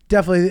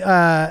 Definitely,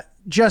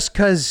 just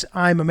because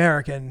I'm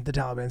American, the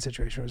Taliban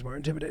situation was more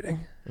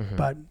intimidating.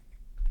 But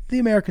the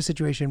America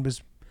situation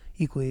was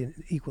equally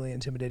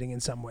intimidating in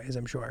some ways,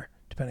 I'm sure,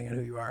 depending on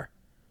who you are.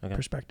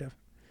 Perspective.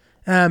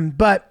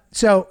 But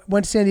so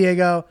went to San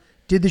Diego,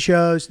 did the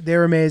shows. They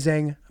were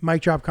amazing.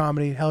 Mic Drop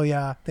Comedy, hell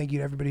yeah. Thank you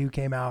to everybody who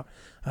came out.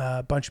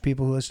 A bunch of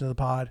people who listen to the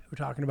pod were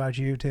talking about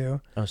you too.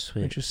 Oh,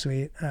 sweet. Which was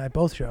sweet.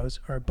 Both shows,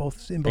 or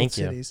both in both Thank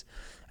you. cities.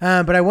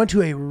 But I went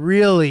to a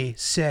really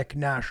sick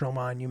national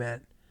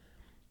monument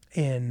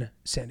in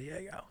San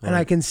Diego. And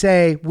I can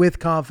say with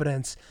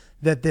confidence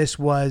that this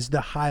was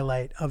the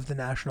highlight of the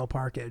national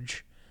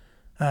parkage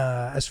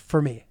as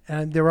for me.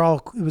 And it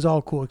was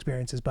all cool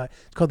experiences, but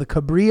it's called the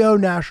Cabrillo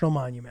National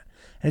Monument.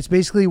 And it's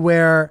basically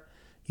where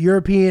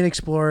European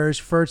explorers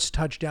first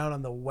touched down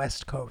on the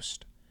West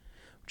Coast,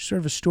 which is sort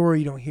of a story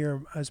you don't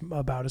hear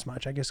about as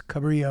much. I guess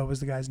Cabrillo was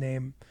the guy's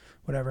name,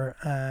 whatever.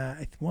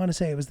 I want to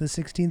say it was the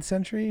 16th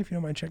century, if you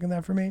don't mind checking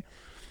that for me.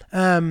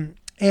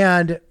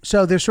 And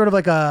so there's sort of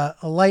like a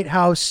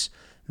lighthouse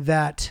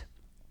that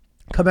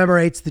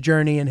commemorates the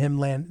journey and him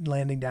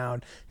landing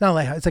down. Not a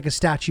lighthouse, it's like a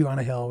statue on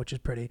a hill, which is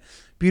pretty.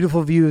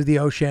 Beautiful view of the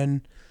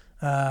ocean.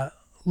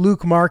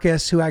 Luke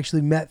Marcus, who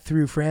actually met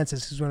through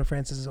Francis, who's one of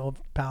Francis's old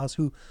pals,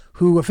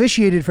 who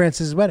officiated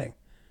Francis's wedding.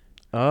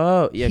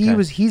 Oh, yeah.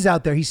 He's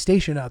out there. He's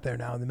stationed out there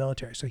now in the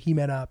military. So he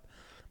met up.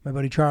 My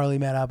buddy Charlie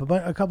met up.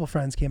 A couple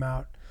friends came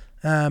out.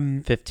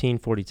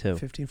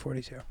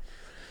 1542.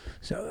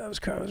 So I was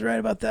right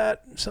about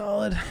that.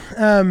 Solid.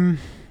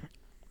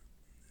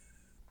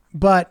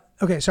 But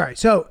okay, sorry.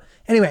 So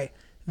anyway,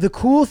 the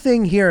cool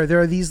thing here, there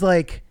are these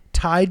like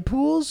tide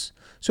pools.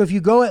 So if you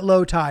go at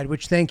low tide,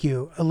 which thank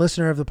you, a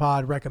listener of the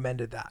pod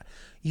recommended that.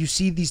 You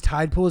see these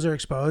tide pools are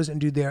exposed, and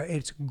dude,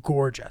 it's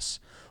gorgeous.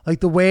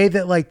 Like the way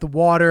that like the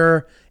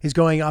water is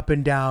going up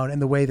and down,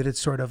 and the way that it's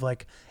sort of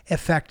like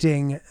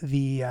affecting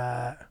the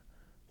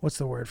what's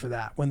the word for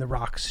that? When the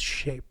rocks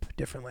shape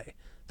differently.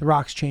 The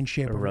rocks change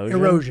shape.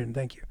 Erosion.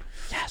 Thank you.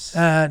 Yes.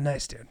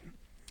 Nice, dude.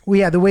 Well,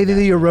 yeah, the way that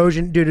the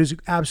erosion, dude, is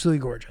absolutely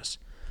gorgeous.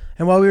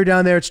 And while we were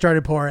down there, it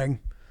started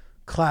pouring.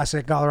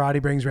 Classic. Colorado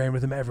brings rain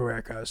with him everywhere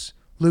it goes.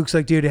 Luke's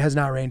like, dude, it has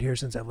not rained here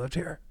since I've lived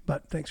here,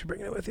 but thanks for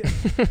bringing it with you.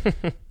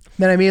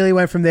 Then I immediately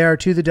went from there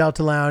to the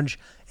Delta Lounge,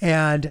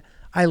 and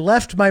I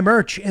left my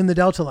merch in the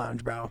Delta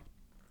Lounge, bro.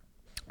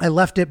 I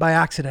left it by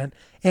accident.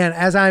 And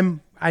as I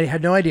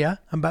had no idea,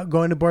 I'm about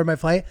going to board my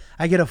flight.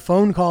 I get a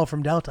phone call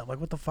from Delta. I'm like,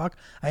 what the fuck?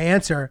 I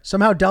answer.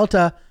 Somehow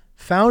Delta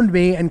found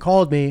me and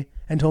called me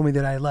and told me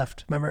that I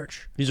left my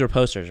merch. These were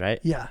posters, right?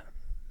 Yeah.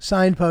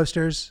 Signed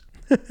posters.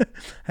 I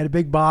had a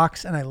big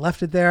box and I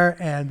left it there,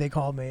 and they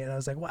called me and I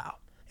was like, wow,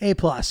 A+.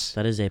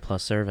 That is A+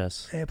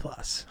 service. A+.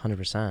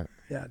 100%.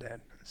 Yeah,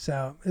 dude.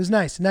 So it was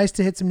nice. Nice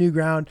to hit some new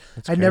ground.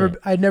 That's I'd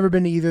great. never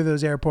been to either of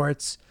those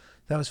airports.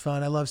 That was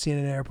fun. I love seeing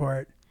an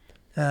airport.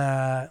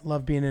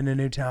 Love being in a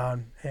new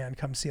town, and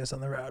come see us on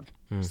the road.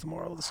 That's the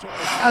moral of the story.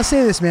 I'll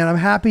say this, man. I'm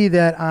happy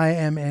that I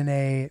am in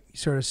a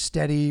sort of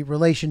steady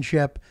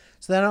relationship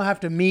so that I don't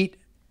have to meet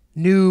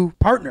new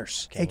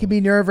partners. It can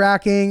be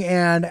nerve-wracking,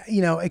 and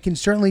it can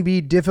certainly be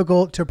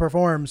difficult to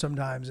perform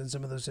sometimes in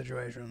some of those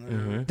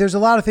situations. There's a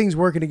lot of things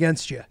working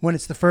against you when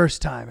it's the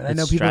first time, and I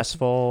know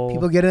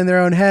people get in their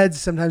own heads.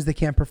 Sometimes they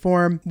can't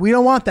perform. We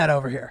don't want that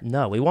over here.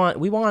 No, we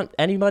want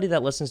anybody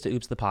that listens to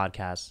Oops the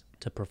podcast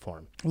to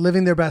perform,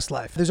 living their best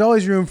life. There's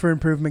always room for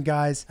improvement,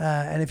 guys.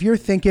 And if you're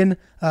thinking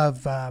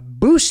of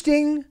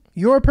boosting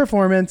your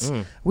performance,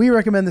 we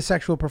recommend the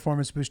Sexual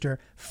Performance Booster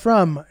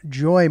from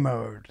Joy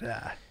Mode.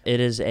 It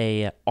is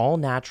a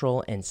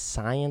all-natural and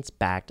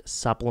science-backed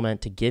supplement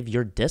to give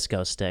your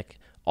disco stick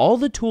all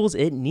the tools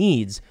it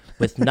needs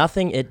with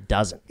nothing it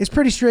doesn't. It's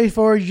pretty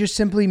straightforward. You just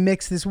simply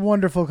mix this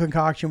wonderful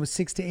concoction with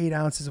 6 to 8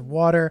 ounces of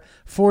water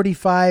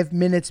 45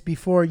 minutes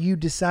before you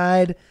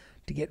decide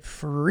to get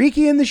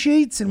freaky in the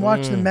sheets and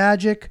watch the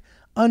magic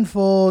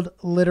unfold,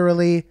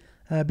 literally.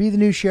 Be the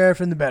new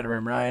sheriff in the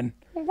bedroom, Ryan.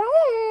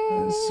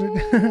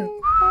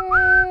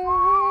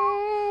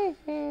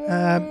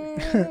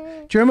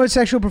 Joy Mode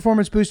Sexual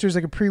Performance Booster is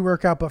like a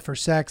pre-workout but for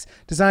sex,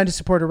 designed to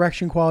support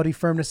erection quality,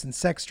 firmness, and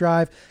sex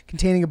drive,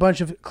 containing a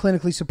bunch of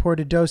clinically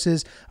supported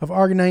doses of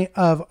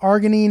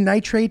arginine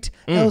nitrate,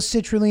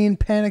 L-citrulline,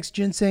 Panax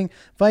ginseng,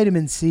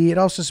 vitamin C. It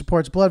also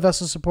supports blood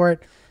vessel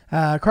support,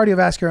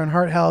 cardiovascular and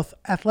heart health,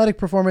 athletic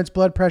performance,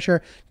 blood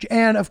pressure,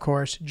 and of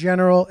course,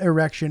 general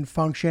erection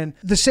function.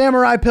 The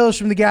samurai pills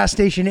from the gas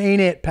station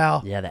ain't it,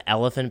 pal. Yeah, the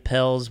elephant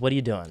pills. What are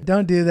you doing?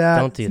 Don't do that.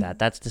 Don't do that.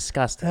 That's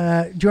disgusting.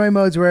 Joy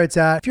Mode's where it's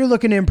at. If you're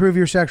looking to improve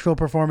your sexual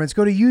performance,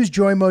 go to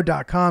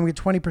usejoymode.com. Get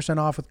 20%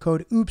 off with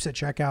code OOPS at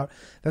checkout.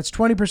 That's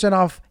 20%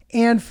 off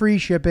and free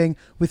shipping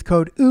with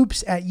code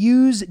OOPS at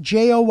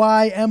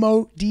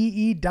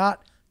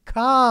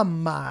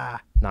usejoymode.com.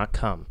 Not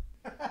cum.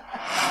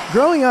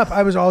 Growing up,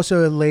 I was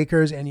also a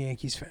Lakers and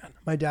Yankees fan.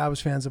 My dad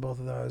was fans of both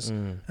of those.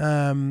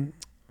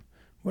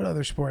 What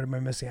other sport am I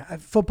missing?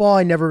 Football,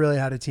 I never really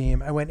had a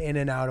team. I went in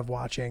and out of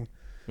watching.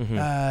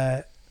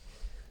 My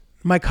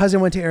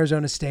cousin went to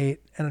Arizona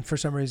State, and for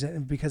some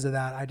reason, because of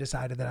that, I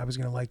decided that I was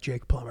going to like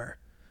Jake Plummer,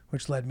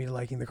 which led me to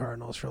liking the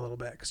Cardinals for a little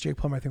bit, because Jake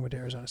Plummer, I think, went to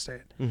Arizona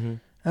State.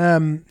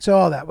 So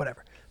all that,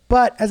 whatever.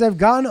 But as I've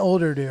gotten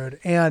older, dude,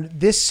 and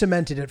this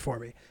cemented it for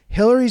me,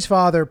 Hillary's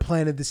father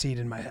planted the seed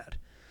in my head.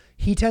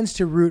 He tends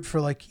to root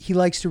for he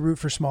likes to root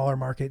for smaller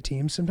market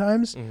teams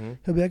sometimes.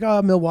 He'll be like,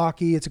 oh,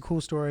 Milwaukee, it's a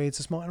cool story. It's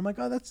a small, and I'm like,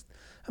 oh,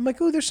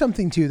 there's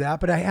something to that,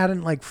 but I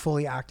hadn't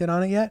fully acted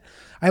on it yet.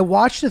 I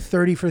watched a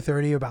 30 for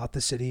 30 about the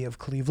city of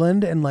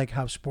Cleveland and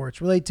how sports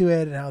relate to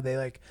it and how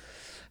they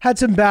had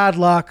some bad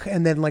luck,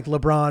 and then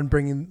LeBron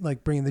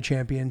bringing the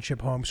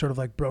championship home sort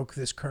of broke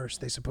this curse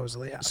they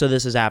supposedly have. So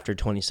this is after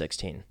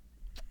 2016,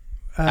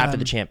 after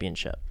the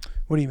championship.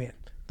 What do you mean?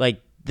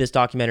 This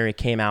documentary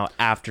came out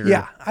after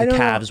the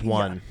Cavs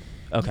won.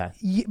 Yeah. Okay.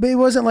 But it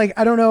wasn't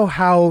I don't know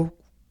how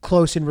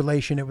close in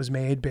relation it was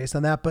made based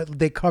on that, but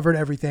they covered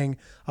everything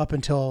up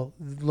until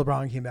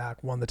LeBron came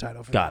back, won the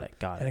title for Got them.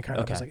 it. And it kind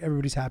of was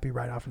everybody's happy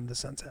right off into the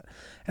sunset.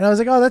 And I was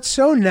like, oh, that's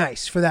so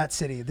nice for that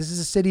city. This is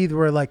a city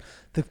where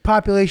the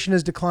population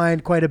has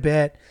declined quite a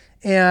bit,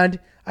 and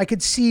I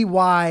could see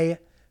why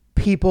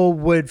people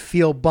would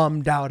feel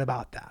bummed out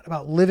about that,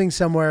 about living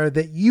somewhere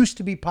that used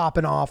to be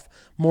popping off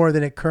more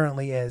than it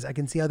currently is. I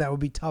can see how that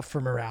would be tough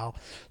for morale.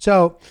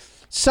 So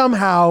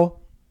somehow,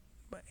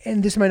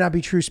 and this might not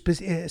be true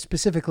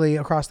specifically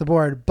across the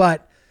board,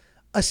 but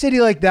a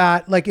city like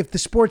that, if the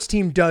sports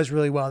team does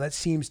really well, that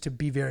seems to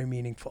be very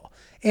meaningful.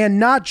 And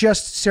not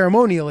just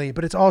ceremonially,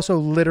 but it's also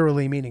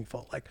literally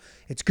meaningful.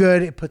 It's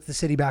good. It puts the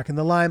city back in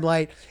the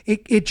limelight.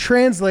 It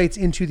translates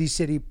into the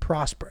city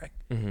prospering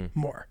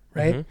more,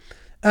 right?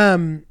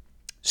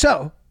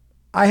 So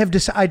I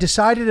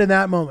decided in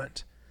that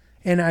moment,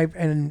 and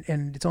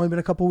it's only been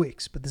a couple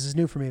weeks, but this is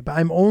new for me, but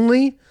I'm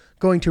only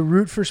going to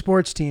root for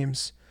sports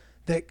teams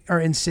that are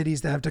in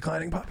cities that have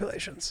declining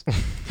populations.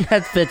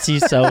 That fits you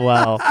so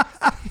well.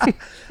 I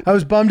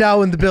was bummed out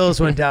when the Bills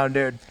went down,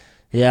 dude.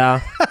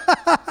 Yeah.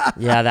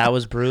 Yeah, that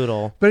was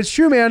brutal. But it's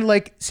true, man.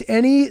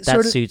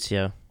 That suits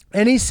you.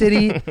 Any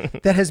city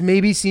that has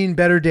maybe seen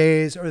better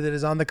days, or that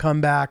is on the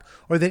comeback,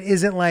 or that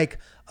isn't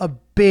a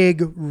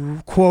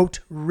big,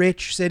 quote,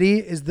 rich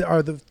city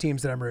are the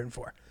teams that I'm rooting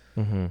for.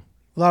 A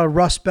lot of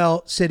Rust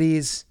Belt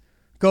cities.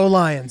 Go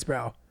Lions,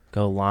 bro.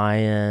 Go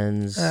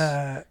Lions.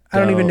 I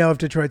don't even know if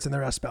Detroit's in the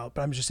Rust Belt,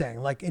 but I'm just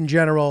saying, in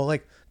general,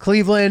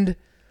 Cleveland,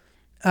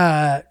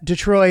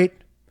 Detroit,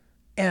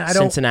 and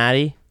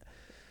Cincinnati.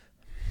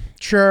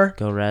 Sure.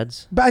 Go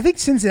Reds. But I think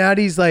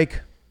Cincinnati's They're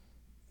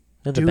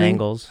the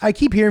Bengals. I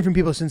keep hearing from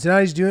people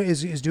Cincinnati's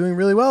is doing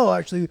really well,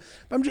 actually.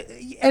 But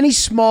any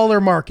smaller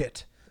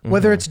market,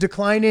 whether it's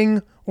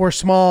declining or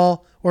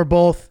small or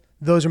both,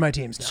 those are my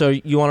teams now. So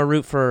you want to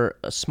root for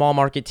a small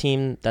market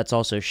team that's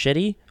also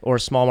shitty, or a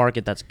small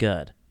market that's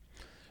good?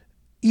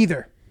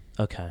 Either.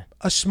 Okay.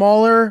 A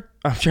smaller.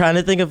 I'm trying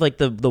to think of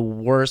the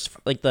worst,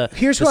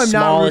 Here's the who I'm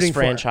not rooting smallest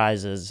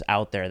franchises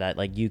out there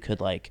that you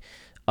could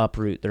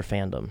uproot their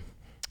fandom.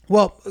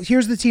 Well,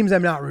 here's the teams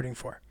I'm not rooting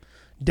for: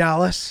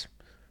 Dallas,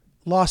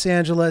 Los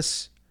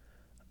Angeles,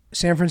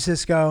 San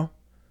Francisco,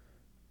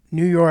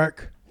 New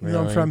York. Really?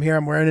 I'm from here.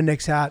 I'm wearing a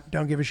Knicks hat.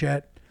 Don't give a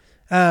shit.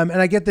 And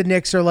I get the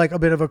Knicks are a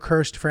bit of a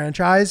cursed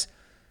franchise.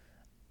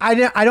 I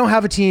don't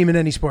have a team in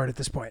any sport at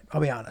this point,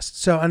 I'll be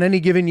honest. So on any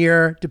given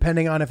year,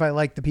 depending on if I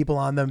like the people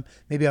on them,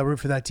 maybe I'll root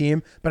for that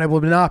team. But I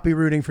will not be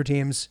rooting for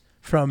teams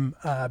from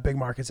big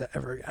markets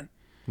ever again.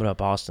 What about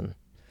Boston?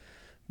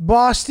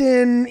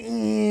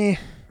 Boston,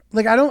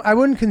 I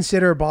wouldn't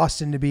consider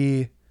Boston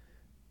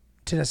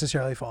to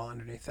necessarily fall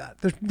underneath that.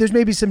 There's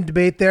maybe some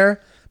debate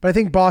there, but I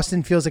think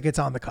Boston feels like it's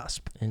on the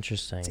cusp.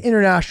 Interesting. It's an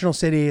international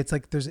city. It's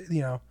there's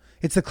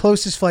it's the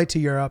closest flight to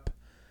Europe.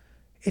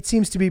 It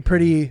seems to be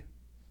pretty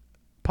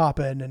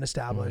poppin' and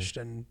established,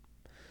 and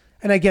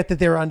I get that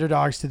they were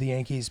underdogs to the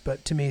Yankees,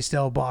 but to me,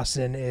 still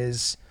Boston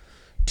is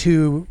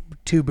too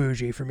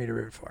bougie for me to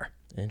root for.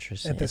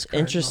 Interesting. It's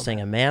interesting.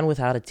 Moment. A man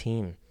without a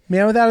team.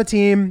 Man without a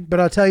team, but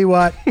I'll tell you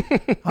what,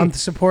 I'm the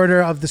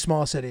supporter of the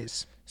small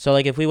cities. So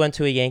if we went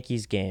to a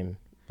Yankees game,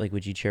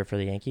 would you cheer for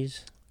the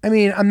Yankees? I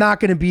mean, I'm not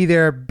going to be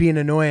there being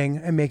annoying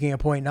and making a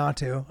point not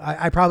to.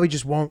 I probably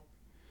just won't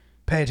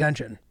pay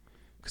attention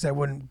because I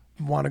wouldn't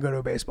want to go to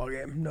a baseball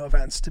game. No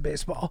offense to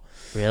baseball.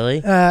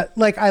 Really? I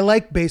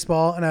like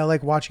baseball and I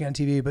like watching on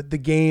TV, but the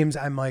games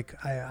I'm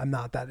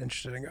not that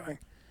interested in going.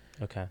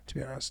 Okay. To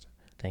be honest.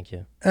 Thank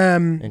you.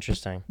 Um,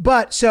 Interesting.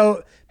 But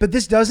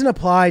this doesn't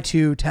apply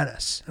to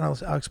tennis, and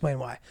I'll explain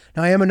why.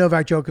 Now, I am a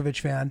Novak Djokovic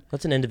fan.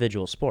 That's an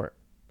individual sport.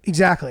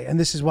 Exactly, and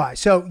this is why.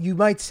 So you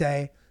might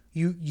say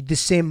the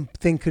same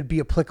thing could be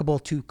applicable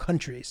to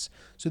countries.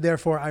 So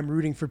therefore, I'm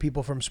rooting for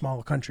people from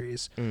small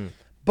countries.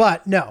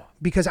 But no,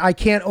 because I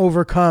can't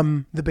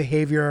overcome the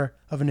behavior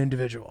of an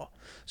individual.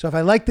 So if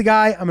I like the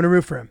guy, I'm going to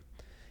root for him.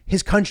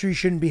 His country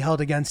shouldn't be held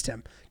against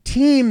him.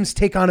 Teams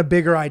take on a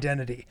bigger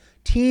identity.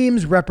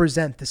 Teams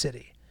represent the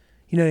city.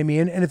 You know what I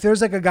mean? And if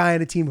there's like a guy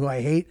on a team who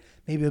I hate,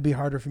 maybe it'll be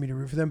harder for me to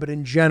root for them. But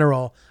in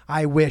general,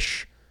 I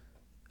wish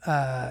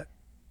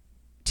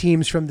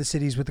teams from the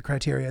cities with the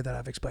criteria that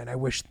I've explained, I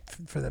wish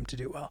for them to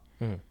do well.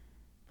 I'm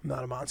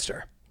not a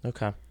monster.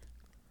 Okay.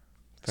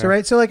 So,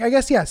 right. So like, I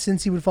guess, yeah,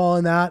 since he would fall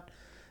in that,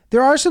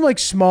 there are some like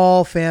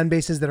small fan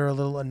bases that are a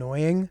little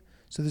annoying.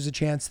 So there's a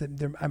chance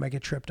that I might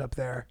get tripped up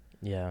there.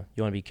 Yeah.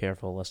 You want to be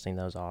careful listing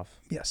those off.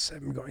 Yes,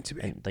 I'm going to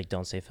be. And, like,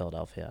 don't say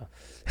Philadelphia.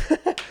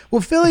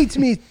 Well, Philly, to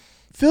me,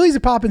 Philly's a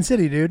poppin'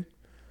 city, dude.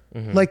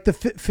 Like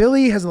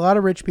Philly has a lot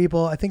of rich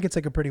people. I think it's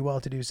like a pretty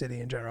well-to-do city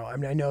in general. I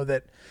mean, I know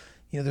that,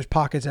 there's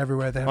pockets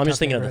everywhere that have I'm just tough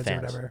thinking of the neighborhoods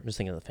or fans. whatever. I'm just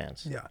thinking of the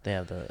fans. Yeah. They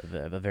have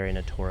a very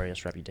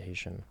notorious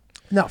reputation.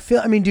 No,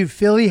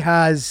 Philly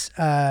has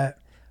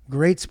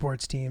great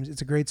sports teams.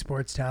 It's a great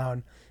sports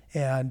town.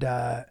 And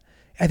I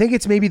think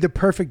it's maybe the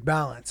perfect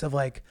balance of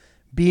like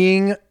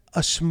being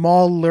a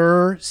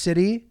smaller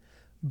city,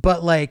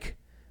 but like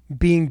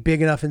being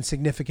big enough and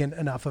significant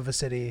enough of a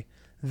city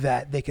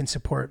that they can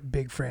support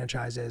big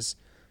franchises,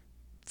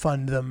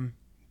 fund them,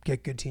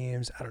 get good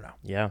teams. I don't know.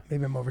 Yeah.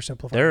 Maybe I'm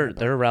oversimplifying.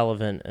 They're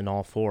relevant in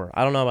all four.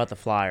 I don't know about the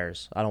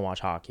Flyers. I don't watch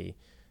hockey.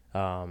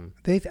 I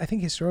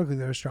think historically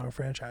they're a strong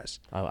franchise.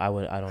 I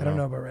don't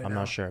know about right now. I'm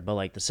not sure. But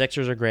like the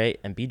Sixers are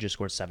great. Embiid just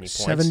scored 70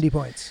 points. 70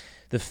 points.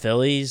 The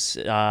Phillies,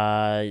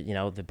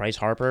 the Bryce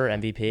Harper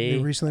MVP. They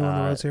recently won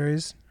the World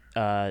Series.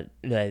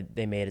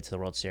 They made it to the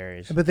World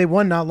Series. But they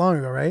won not long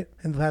ago, right?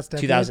 In the last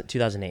decade?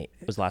 2008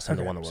 was the last time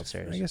they won the World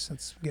Series. I guess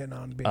that's getting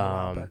on being a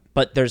while,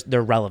 but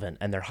they're relevant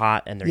and they're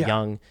hot and they're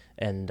young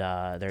and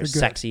they're a good.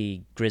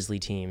 sexy Grizzly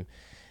team.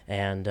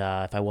 And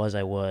if I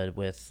would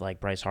with like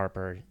Bryce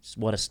Harper.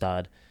 What a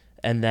stud.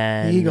 And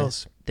then the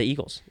Eagles are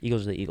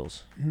the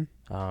Eagles.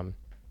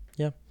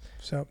 Yeah.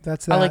 So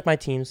that's that. I like my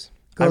teams.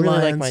 Go I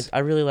really Lions. I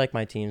really like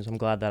my teams. I'm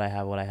glad that I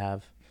have what I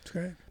have. That's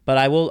great. But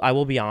I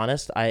will be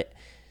honest.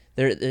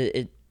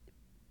 The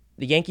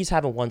Yankees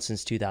haven't won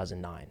since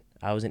 2009.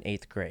 I was in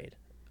 8th grade.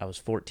 I was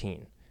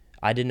 14.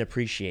 I didn't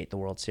appreciate the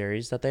World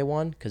Series that they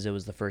won because it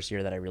was the first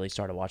year that I really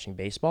started watching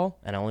baseball.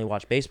 And I only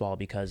watched baseball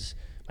because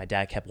my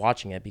dad kept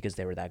watching it because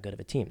they were that good of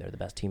a team. They were the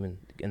best team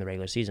in the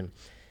regular season.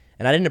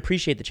 And I didn't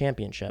appreciate the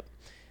championship.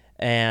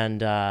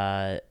 And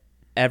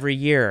every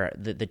year,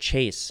 the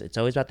chase, it's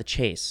always about the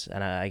chase.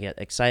 And I get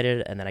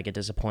excited and then I get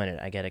disappointed.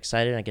 I get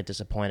excited and I get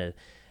disappointed.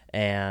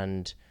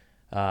 And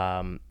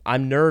I'm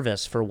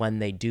nervous for when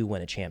they do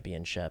win a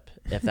championship,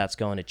 if that's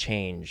going to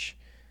change.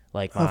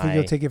 Like I think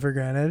you'll take it for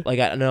granted. Like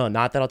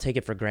not that I'll take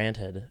it for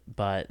granted,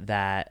 but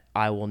that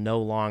I will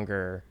no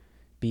longer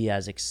be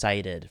as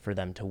excited for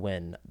them to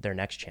win their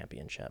next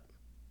championship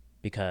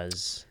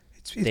because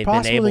it's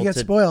possible to get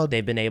spoiled.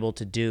 They've been able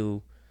to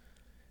do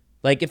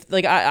like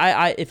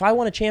if I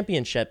won a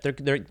championship,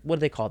 they're what do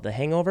they call it? The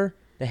hangover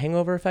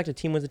effect. A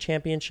team wins a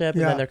championship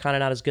and then they're kind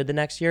of not as good the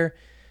next year.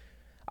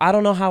 I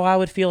don't know how I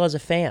would feel as a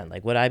fan.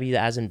 Like, would I be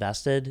as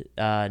invested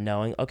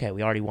knowing, okay,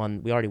 we already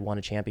won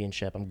a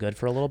championship. I'm good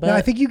for a little bit. No,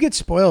 I think you get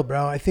spoiled,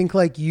 bro. I think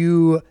like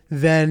you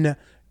then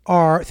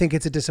think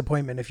it's a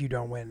disappointment if you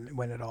don't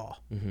win at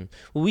all. Mm-hmm.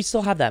 Well, we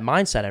still have that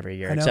mindset every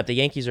year, except the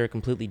Yankees are a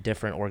completely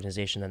different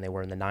organization than they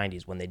were in the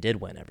 90s when they did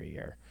win every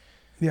year.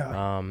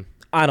 Yeah.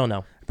 I don't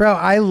know. Bro,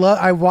 I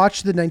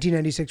watched the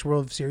 1996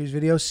 World Series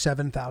video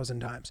 7,000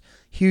 times.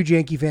 Huge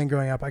Yankee fan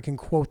growing up. I can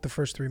quote the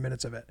first 3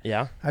 minutes of it.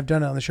 Yeah. I've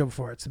done it on the show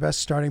before. It's the best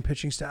starting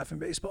pitching staff in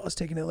baseball. It's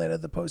taken Atlanta to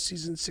the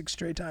postseason 6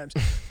 straight times.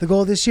 The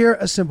goal this year,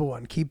 a simple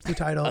one. Keep the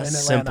title in Atlanta.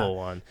 A simple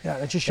one. Yeah,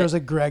 it just shows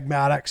like Greg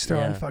Maddux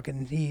throwing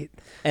fucking heat.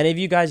 And if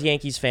you guys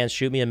Yankees fans,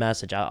 shoot me a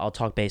message. I'll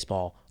talk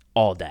baseball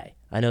all day.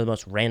 I know the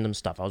most random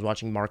stuff. I was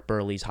watching Mark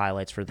Burley's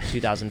highlights for the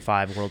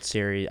 2005 World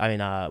Series.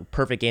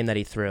 Perfect game that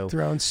he threw.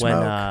 Throwing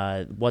smoke.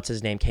 When, what's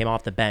his name, came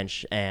off the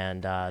bench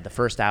and the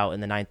first out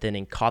in the 9th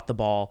inning, caught the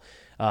ball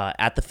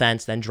at the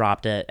fence, then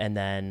dropped it, and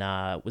then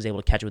was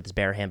able to catch it with his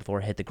bare hand before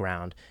it hit the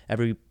ground.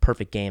 Every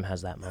perfect game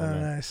has that moment.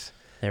 Oh, nice.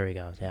 There we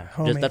go. Yeah.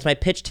 Homie. That's my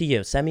pitch to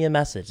you. Send me a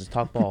message. Let's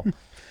talk ball.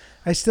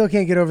 I still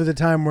can't get over the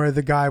time where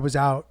the guy was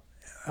out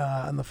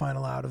on the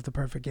final out of the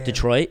perfect game.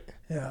 Detroit?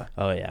 Yeah.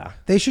 Oh, yeah.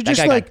 They should that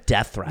just guy like got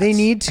death threats. They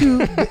need to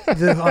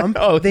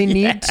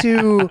need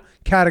to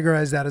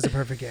categorize that as a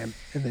perfect game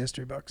in the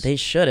history books. They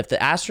should. If the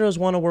Astros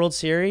won a World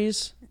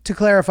Series, to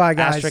clarify,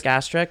 guys,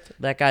 asterisk,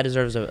 that guy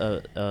deserves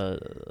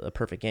a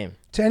perfect game.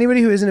 To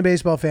anybody who isn't a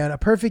baseball fan, a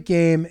perfect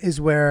game is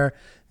where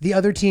the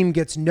other team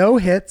gets no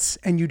hits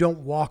and you don't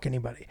walk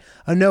anybody.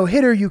 A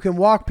no-hitter, you can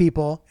walk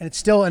people, and it's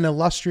still an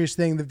illustrious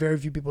thing that very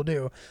few people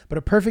do. But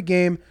a perfect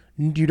game,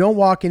 you don't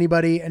walk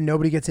anybody and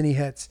nobody gets any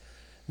hits.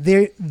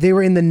 They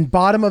were in the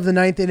bottom of the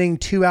ninth inning,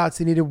 2 outs.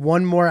 They needed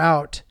one more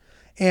out,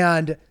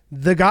 and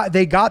they got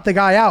the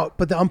guy out,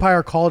 but the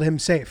umpire called him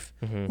safe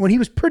when he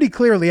was pretty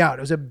clearly out.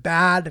 It was a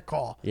bad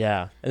call.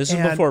 Yeah, and this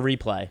was before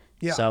replay.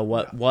 Yeah, so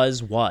what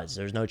was.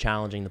 There's no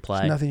challenging the play.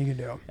 There's nothing you can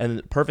do. And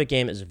the perfect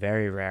game is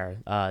very rare.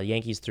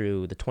 Yankees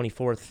threw the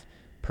 24th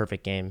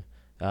perfect game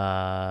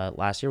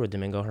last year with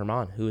Domingo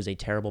Germán, who is a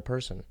terrible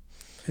person.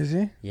 Is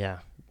he? Yeah.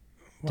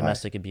 Why?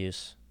 Domestic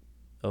abuse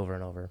over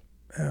and over.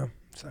 Oh,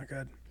 it's not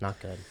good. Not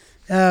good.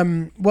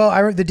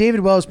 Well, the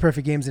David Wells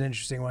perfect game is an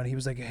interesting one. He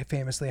was like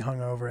famously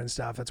hungover and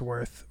stuff. It's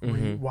worth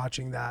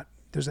watching that.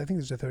 I think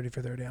there's a 30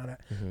 for 30 on it,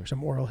 or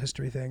some oral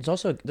history thing. There's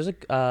also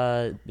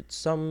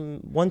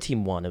one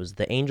team won. It was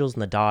the Angels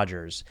and the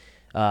Dodgers.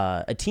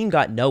 A team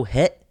got no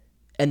hit,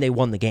 and they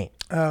won the game.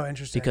 Oh,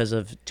 interesting. Because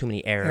of too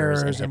many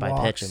errors and hit by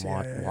walks. pitch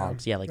and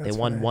walks. Yeah, like That's they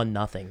won funny.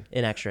 1-0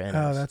 in extra innings.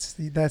 Oh, that's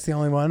the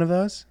only one of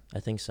those?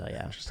 I think so.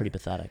 Yeah, pretty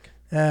pathetic.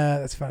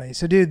 That's funny.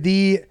 So, dude,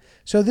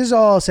 so this is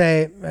all I'll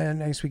say,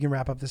 and I guess we can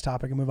wrap up this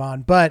topic and move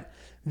on. But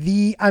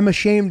I'm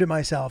ashamed of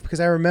myself because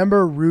I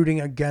remember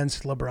rooting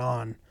against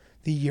LeBron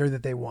the year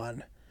that they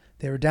won.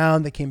 They were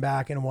down, they came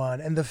back and won.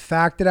 And the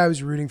fact that I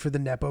was rooting for the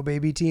Nepo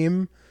Baby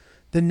team,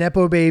 the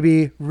Nepo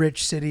Baby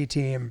rich city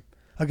team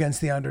against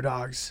the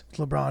underdogs,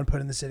 LeBron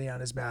putting the city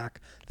on his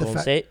back. Golden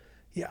State?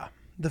 Yeah.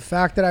 The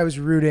fact that I was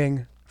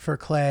rooting for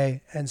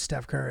Clay and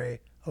Steph Curry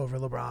over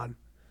LeBron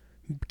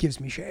gives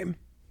me shame.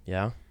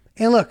 Yeah.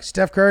 And look,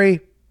 Steph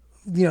Curry,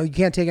 you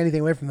can't take anything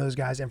away from those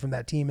guys and from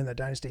that team and that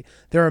dynasty.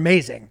 They're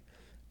amazing.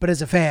 But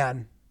as a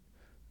fan,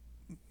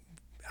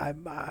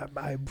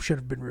 I should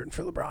have been rooting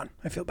for LeBron.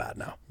 I feel bad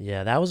now.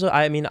 Yeah, that was.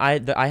 I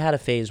had a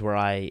phase where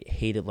I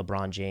hated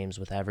LeBron James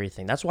with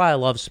everything. That's why I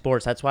love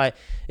sports. That's why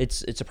it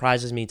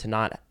surprises me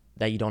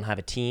that you don't have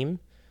a team,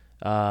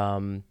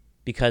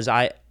 because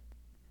I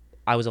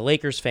was a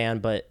Lakers fan,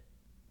 but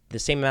the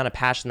same amount of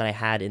passion that I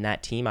had in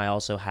that team, I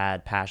also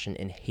had passion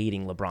in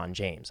hating LeBron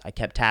James. I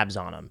kept tabs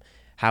on him.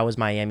 How was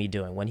Miami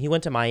doing? When he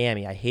went to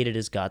Miami, I hated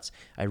his guts.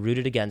 I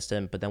rooted against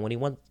him. But then when he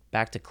went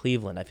back to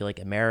Cleveland, I feel like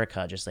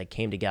America just like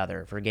came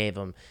together, forgave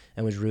him,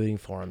 and was rooting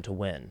for him to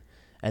win.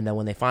 And then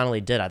when they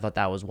finally did, I thought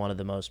that was one of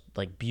the most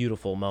like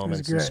beautiful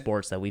moments in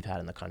sports that we've had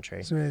in the country.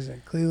 It's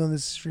amazing. Cleveland,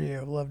 this is for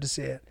you. Love to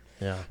see it.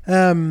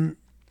 Yeah.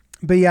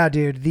 But yeah,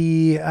 dude,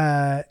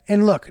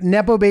 and look,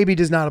 Nepo Baby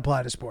does not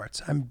apply to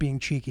sports. I'm being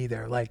cheeky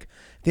there. Like,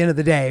 at the end of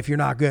the day, if you're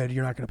not good,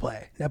 you're not going to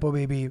play. Nepo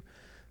Baby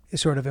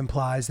sort of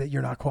implies that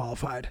you're not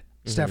qualified.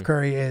 Steph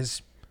Curry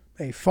is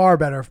a far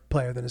better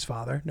player than his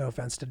father. No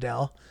offense to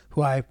Dell,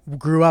 who I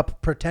grew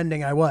up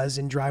pretending I was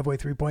in driveway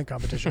 3-point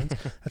competitions.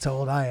 That's how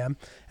old I am.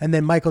 And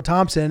then Michael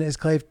Thompson is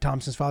Klay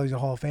Thompson's father. He's a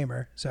Hall of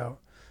Famer. So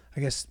I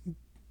guess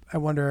I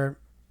wonder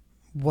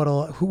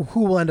who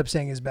will end up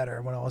saying is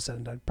better when all is said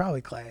and done.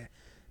 Probably Klay.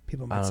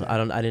 People might say. I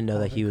didn't know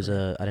that he was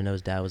I didn't know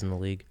his dad was in the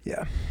league.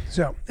 Yeah.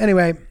 So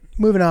anyway,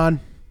 moving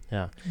on.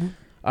 Yeah.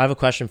 I have a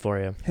question for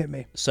you. Hit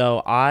me. So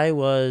I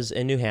was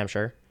in New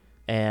Hampshire,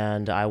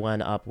 and I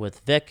went up with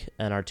Vic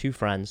and our 2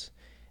 friends,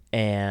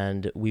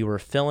 and we were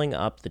filling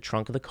up the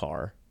trunk of the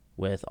car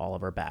with all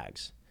of our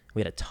bags. We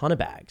had a ton of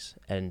bags,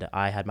 and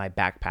I had my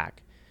backpack,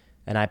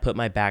 and I put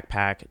my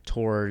backpack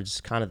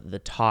towards kind of the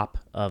top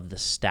of the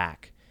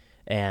stack,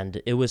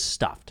 and it was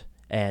stuffed.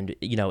 And,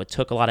 it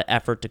took a lot of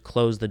effort to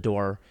close the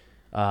door,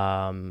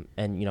 and,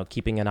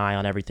 keeping an eye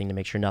on everything to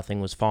make sure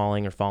nothing was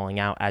falling or falling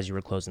out as you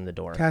were closing the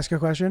door. Can I ask a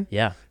question?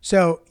 Yeah.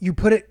 So you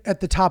put it at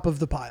the top of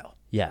the pile.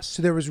 Yes.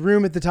 So there was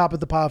room at the top of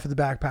the pile for the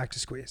backpack to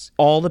squeeze.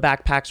 All the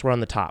backpacks were on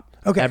the top.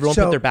 Okay. Everyone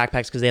put their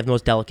backpacks because they have the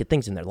most delicate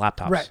things in their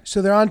laptops. Right.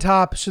 So they're on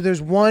top. So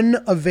there's one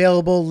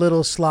available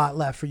little slot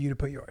left for you to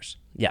put yours.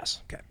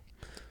 Yes. Okay.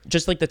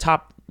 Just like the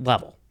top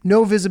level.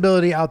 No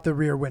visibility out the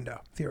rear window,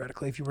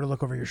 theoretically, if you were to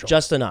look over your shoulder.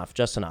 Just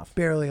enough.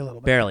 Barely a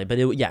little bit. Barely. But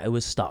it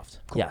was stuffed.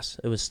 Cool. Yes,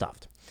 it was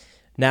stuffed.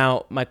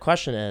 Now, my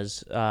question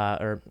is,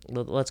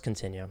 let's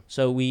continue.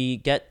 So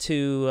we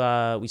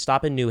we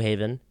stop in New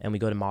Haven and we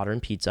go to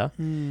Modern Pizza,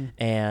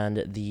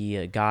 and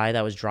the guy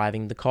that was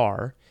driving the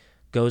car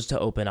goes to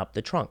open up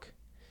the trunk,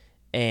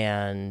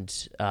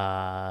 and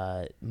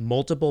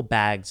multiple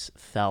bags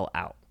fell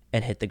out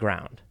and hit the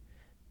ground.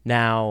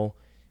 Now,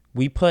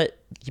 he put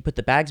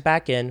the bags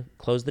back in,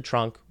 closed the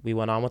trunk. We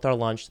went on with our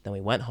lunch. Then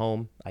we went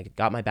home. I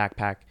got my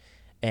backpack,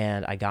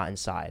 and I got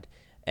inside.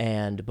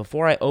 And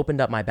before I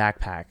opened up my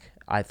backpack,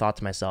 I thought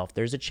to myself,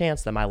 there's a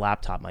chance that my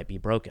laptop might be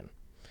broken.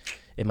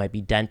 It might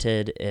be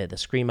dented. The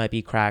screen might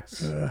be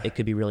cracked. It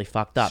could be really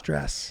fucked up.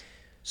 Stress.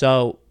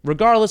 So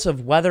regardless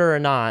of whether or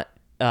not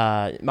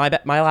my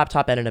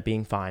laptop ended up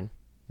being fine,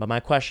 but my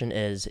question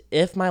is,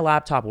 if my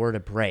laptop were to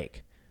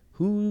break,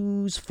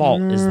 whose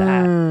fault is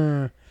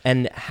that?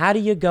 And how do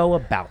you go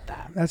about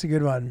that? That's a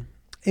good one.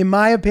 In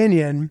my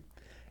opinion,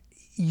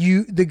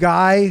 the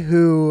guy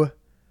who...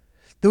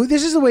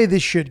 This is the way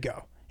this should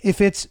go.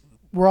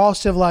 We're all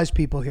civilized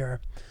people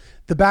here.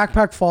 The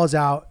backpack falls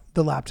out,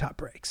 the laptop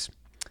breaks.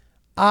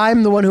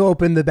 I'm the one who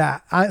opened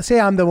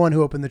I'm the one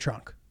who opened the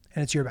trunk,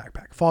 and it's your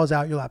backpack. Falls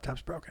out, your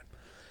laptop's broken.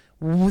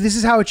 This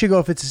is how it should go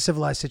if it's a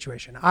civilized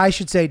situation. I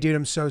should say, dude,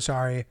 I'm so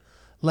sorry.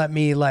 let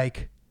me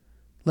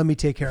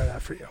take care of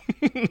that for you.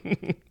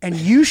 And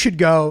you should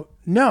go,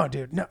 no,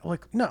 dude,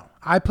 no.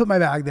 I put my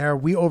bag there.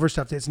 We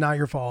overstuffed it. It's not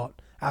your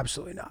fault.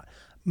 Absolutely not.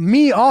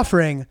 Me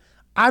offering,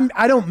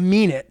 I don't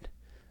mean it.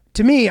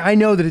 To me, I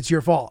know that it's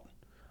your fault.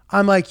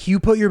 I'm like, you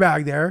put your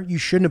bag there. You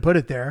shouldn't have put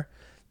it there.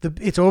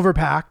 It's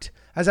overpacked.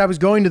 As I was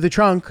going to the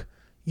trunk,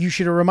 you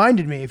should have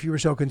reminded me if you were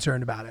so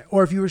concerned about it.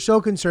 Or if you were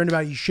so concerned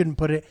about it, you shouldn't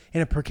put it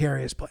in a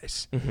precarious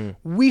place.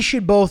 We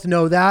should both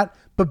know that.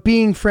 But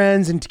being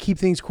friends and to keep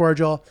things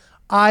cordial,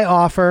 I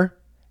offer,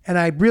 and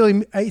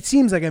it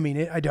seems like I mean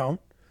it. I don't.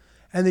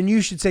 And then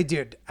you should say,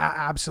 dude,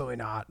 absolutely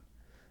not.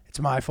 It's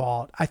my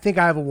fault. I think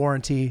I have a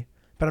warranty,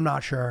 but I'm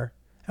not sure.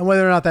 And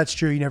whether or not that's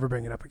true, you never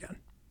bring it up again.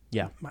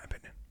 Yeah. In my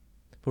opinion.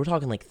 But we're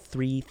talking like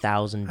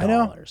 $3,000. I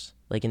know.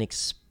 Like an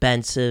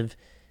expensive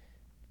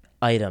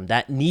item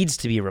that needs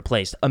to be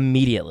replaced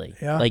immediately.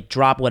 Yeah. Like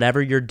drop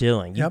whatever you're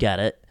doing. You Yep. get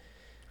it.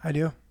 I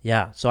do.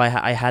 Yeah. So I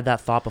had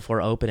that thought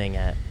before opening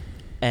it.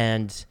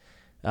 And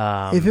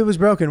If it was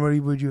broken, what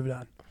would you have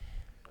done?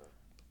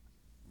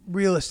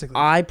 Realistically.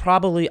 I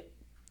probably...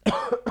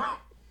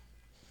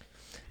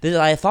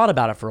 I thought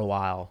about it for a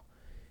while.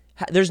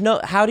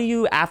 How do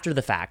you, after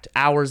the fact,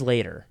 hours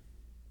later?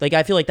 Like,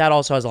 I feel like that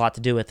also has a lot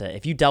to do with it.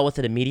 If you dealt with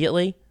it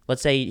immediately,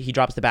 let's say he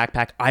drops the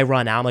backpack, I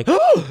run out, I'm like,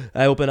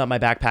 I open up my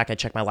backpack, I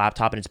check my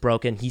laptop and it's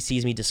broken. He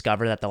sees me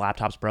discover that the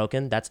laptop's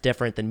broken. That's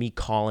different than me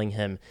calling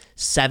him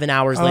 7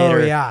 hours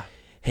later. Oh, yeah.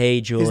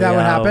 Hey, Julio. Is that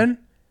what happened?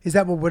 Is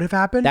that what would have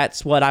happened?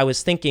 That's what I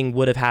was thinking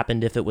would have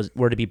happened if it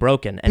were to be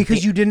broken. And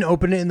because you didn't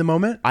open it in the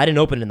moment, I didn't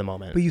open it in the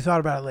moment. but you thought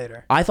about it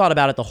later. I thought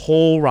about it the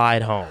whole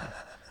ride home, up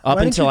Why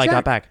didn't until you I got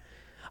check? back.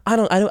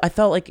 I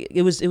felt like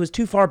it was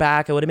too far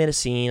back. I would have made a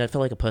scene. I'd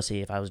feel like a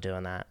pussy if I was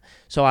doing that.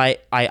 So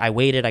I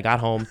waited. I got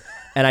home,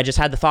 and I just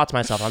had the thought to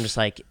myself. I'm just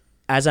like,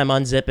 as I'm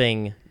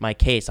unzipping my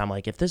case, I'm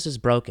like, if this is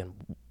broken,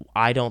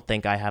 I don't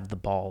think I have the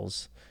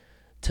balls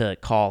to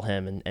call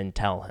him and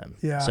tell him.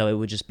 Yeah. So it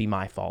would just be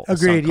my fault. at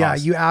some Agreed. Yeah,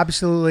 cost. you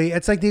absolutely.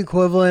 It's like the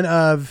equivalent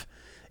of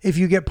if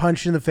you get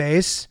punched in the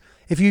face.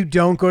 If you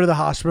don't go to the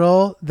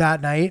hospital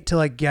that night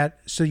to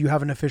so you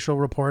have an official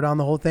report on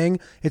the whole thing,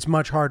 it's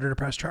much harder to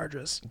press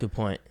charges. Good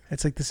point.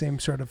 It's like the same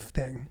sort of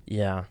thing.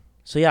 Yeah.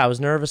 So yeah, I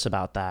was nervous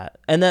about that,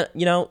 and then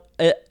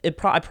I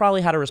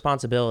probably had a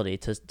responsibility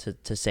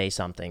to say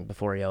something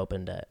before he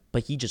opened it,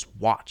 but he just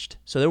watched.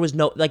 So there was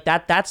no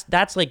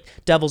That's like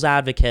devil's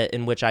advocate,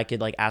 in which I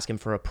could ask him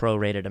for a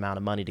prorated amount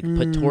of money to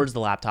put towards the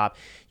laptop.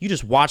 You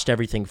just watched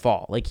everything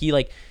fall.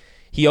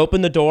 He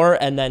opened the door,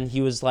 and then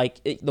he was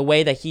the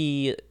way that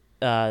he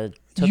took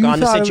You on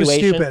the thought it was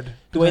situation. stupid,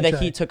 The way that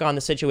potentially. he took on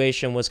the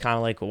situation was kind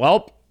of like,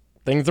 well,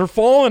 things are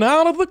falling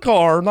out of the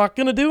car. Not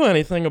going to do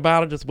anything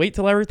about it. Just wait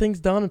till everything's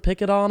done and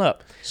pick it on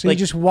up. So you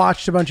just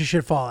watched a bunch of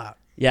shit fall out.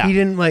 Yeah. He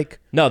didn't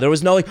No, there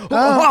was no it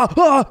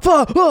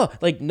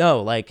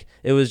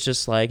was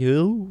just like,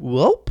 oh,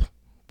 well,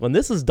 when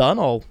this is done,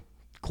 I'll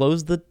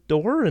close the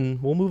door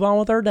and we'll move on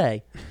with our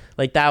day.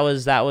 That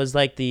was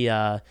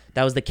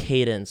the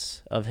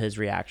cadence of his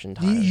reaction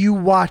time. You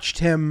watched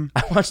him.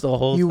 I watched the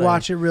whole thing. You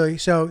watched it really.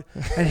 So,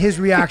 and his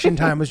reaction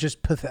time was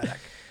just pathetic.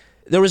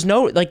 There was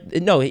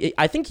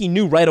I think he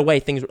knew right away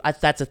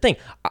that's the thing.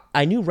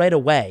 I knew right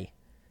away.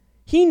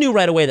 He knew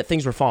right away that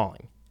things were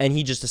falling, and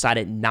he just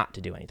decided not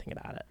to do anything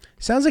about it.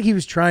 Sounds like he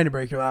was trying to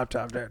break your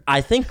laptop, dude.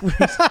 I think we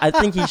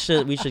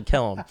should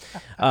kill him.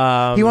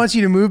 He wants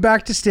you to move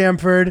back to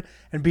Stanford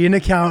and be an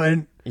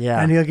accountant.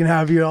 Yeah. And he can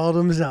have you all to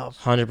himself.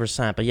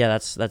 100%. But yeah,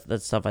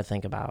 that's stuff I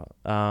think about.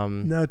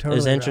 No, totally.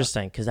 It's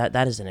interesting because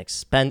that is an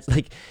expense.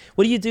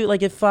 What do you do?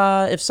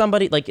 If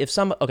somebody,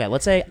 okay,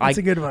 let's say That's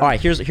a good one. All right,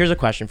 here's a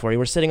question for you.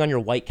 We're sitting on your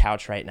white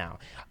couch right now.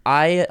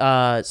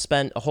 I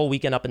spent a whole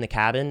weekend up in the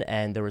cabin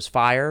and there was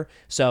fire,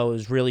 so it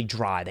was really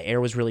dry. The air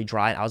was really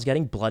dry, and I was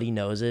getting bloody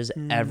noses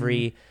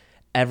every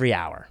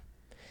hour.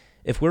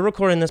 If we're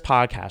recording this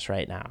podcast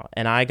right now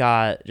and I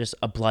got just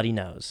a bloody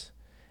nose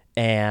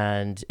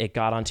and it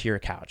got onto your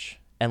couch,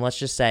 and let's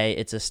just say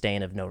it's a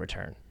stain of no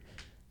return,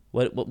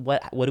 what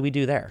do we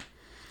do there?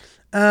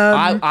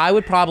 I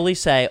would probably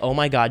say, oh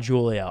my God,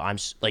 Julio,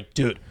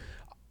 dude.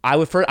 I'd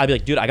be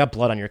like, dude, I got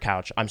blood on your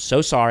couch. I'm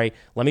so sorry.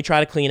 Let me try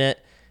to clean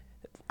it.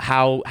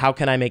 How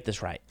can I make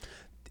this right?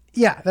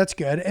 Yeah, that's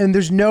good. And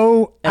there's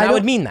no. And I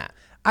would mean that.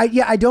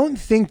 I don't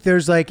think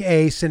there's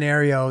a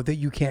scenario that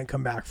you can't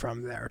come back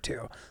from there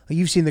too.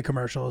 You've seen the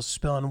commercials,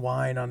 spilling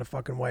wine on a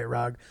fucking white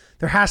rug.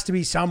 There has to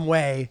be some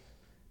way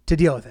to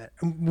deal with it.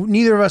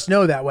 Neither of us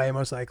know that way,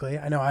 most likely.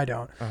 I know I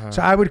don't.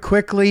 So I would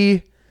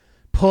quickly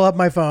pull up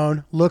my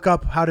phone, look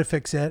up how to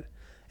fix it,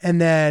 and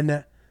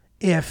then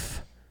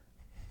if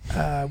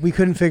we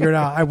couldn't figure it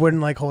out, I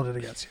wouldn't hold it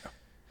against you.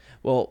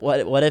 Well,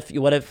 what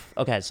if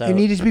okay, so it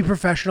needed to be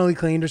professionally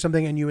cleaned or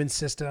something, and you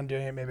insisted on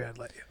doing it. Maybe I'd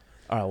let you.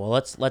 All right. Well,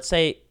 let's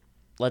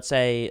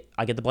say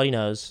I get the bloody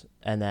nose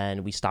and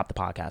then we stop the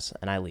podcast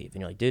and I leave,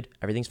 and you're like, dude,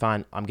 everything's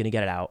fine. I'm gonna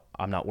get it out.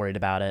 I'm not worried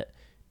about it.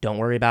 Don't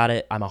worry about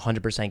it. I'm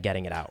 100%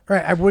 getting it out.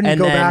 Right. I wouldn't And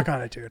go then- back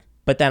on it, dude.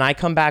 But then I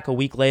come back a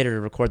week later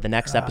to record the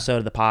next episode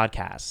of the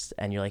podcast,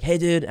 and you're like, hey,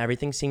 dude,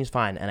 everything seems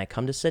fine. And I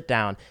come to sit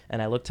down,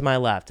 and I look to my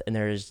left, and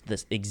there's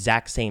this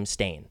exact same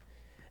stain.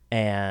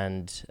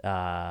 And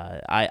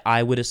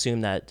I would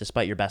assume that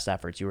despite your best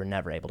efforts, you were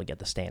never able to get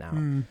the stain out.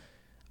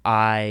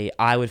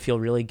 I would feel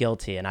really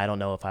guilty, and I don't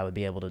know if I would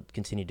be able to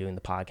continue doing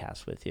the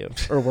podcast with you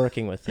or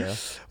working with you.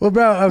 Well,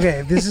 bro,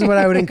 okay, this is what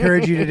I would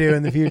encourage you to do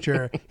in the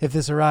future if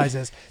this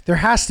arises. There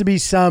has to be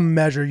some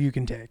measure you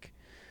can take.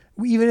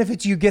 Even if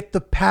it's you get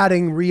the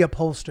padding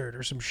reupholstered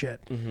or some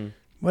shit.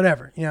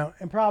 Whatever, you know.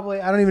 And probably,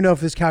 I don't even know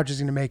if this couch is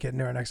going to make it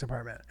into our next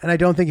apartment. And I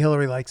don't think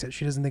Hillary likes it.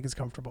 She doesn't think it's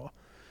comfortable,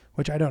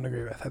 which I don't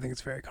agree with. I think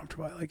it's very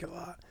comfortable. I like it a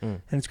lot.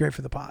 And it's great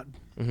for the pod.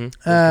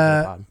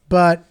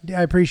 But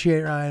I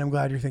appreciate, Ryan. I'm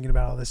glad you're thinking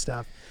about all this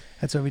stuff.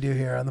 That's what we do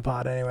here on the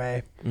pod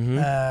anyway.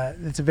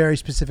 It's a very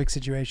specific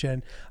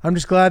situation. I'm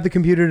just glad the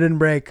computer didn't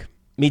break.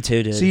 Me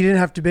too, dude. So you didn't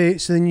have to be.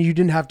 So then you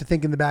didn't have to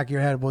think in the back of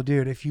your head, well,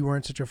 dude, if you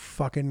weren't such a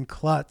fucking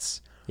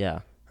klutz, Yeah.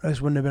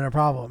 this wouldn't have been a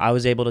problem. I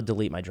was able to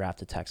delete my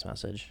drafted text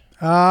message.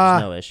 Ah.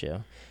 There's no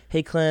issue.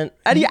 Hey, Clint,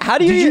 how do you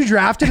Did you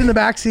draft it in the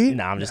back seat?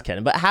 No, I'm just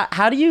kidding. But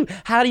how do you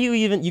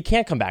even, you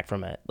can't come back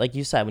from it. Like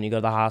you said, when you go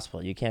to the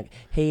hospital, you can't,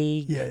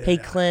 hey,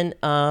 Clint,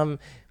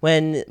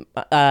 when,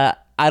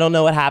 I don't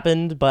know what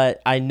happened,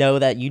 but I know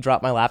that you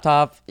dropped my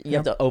laptop. You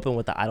have to open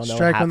with the, I don't know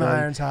Strike what when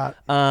happened. the iron's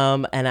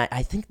hot. And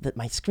I think that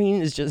my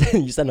screen is just,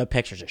 you send them a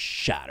picture, just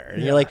shattered.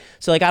 And you're like,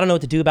 so like, I don't know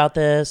what to do about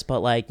this,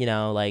 but like, you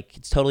know, like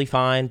it's totally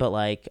fine, but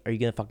like, are you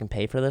going to fucking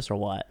pay for this or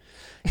what?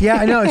 Yeah,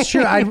 I know, it's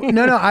true.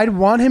 I'd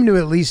want him to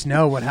at least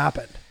know what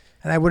happened.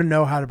 And I wouldn't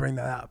know how to bring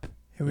that up.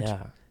 It would,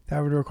 Yeah.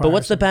 That would require. But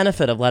what's the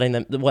benefit of letting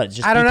them, what,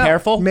 just I don't be know.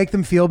 careful? Make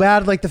them feel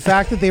bad. Like the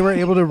fact that they were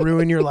able to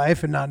ruin your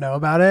life and not know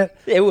about it.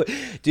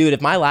 Dude,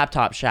 if my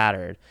laptop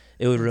shattered,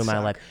 it would ruin my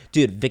life.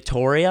 Dude,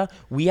 Victoria,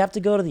 we have to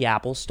go to the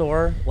Apple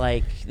store.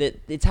 Like,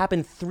 it's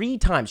happened 3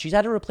 times. She's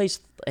had to replace,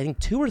 I think,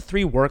 2 or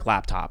 3 work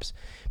laptops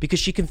because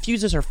she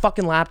confuses her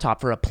fucking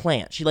laptop for a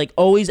plant. She, like,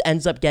 always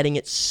ends up getting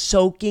it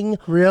soaking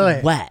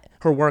wet.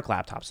 Her work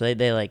laptop. So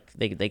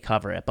they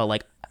cover it. But,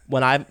 like,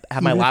 when I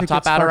have my Even if it laptop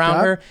gets out fucked around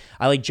up? her,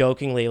 I like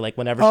jokingly, like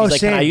whenever she's like,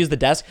 same. can I use the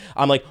desk?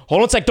 I'm like,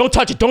 hold on a sec, don't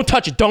touch it,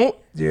 don't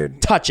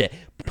Dude. touch it.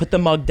 Put the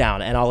mug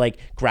down, and I'll like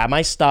grab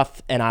my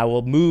stuff and I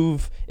will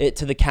move it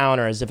to the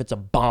counter as if it's a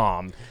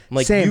bomb. I'm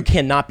like, Same. you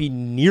cannot be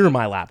near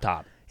my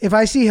laptop. If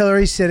I see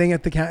Hillary sitting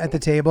at the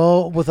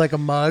table with like a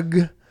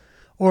mug,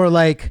 or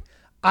like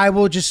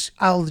I'll just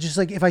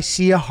like, if I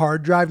see a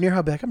hard drive near her,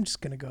 I'll be like, I'm just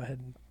gonna go ahead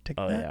and take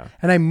that. yeah.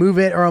 And I move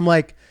it, or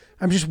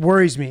I'm just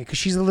worries me because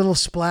she's a little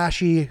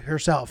splashy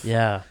herself.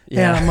 Yeah.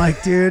 And I'm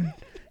like, dude,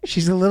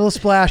 she's a little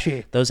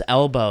splashy. Those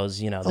elbows,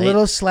 you know, A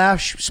little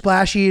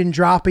splashy and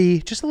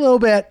droppy, just a little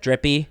bit.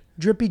 drippy,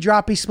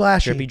 Droppy,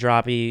 splashy. drippy,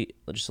 droppy,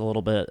 just a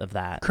little bit of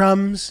that.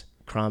 Crumbs.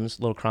 Crumbs,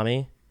 a little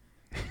crummy.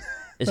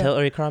 Is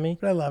Hillary crummy?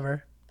 But I love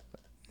her.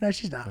 No,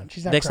 she's not.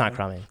 She's not Vic's crummy. not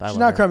crummy. I She's love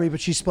not her. crummy,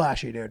 but she's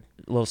splashy, dude.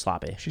 A little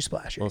sloppy. She's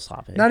splashy. A little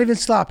sloppy. Not even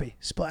sloppy.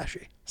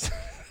 Splashy.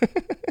 A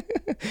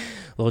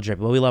little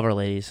drippy. But we love our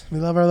ladies. We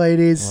love our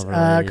ladies. Love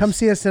our ladies. Come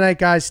see us tonight,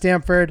 guys.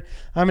 Stamford.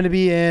 I'm going to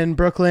be in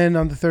Brooklyn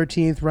on the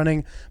 13th,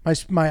 running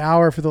my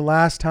hour for the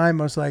last time,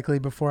 most likely,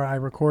 before I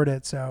record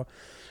it. So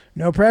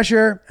no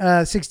pressure.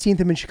 16th,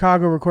 I'm in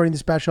Chicago recording the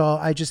special.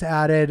 I just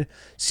added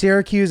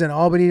Syracuse and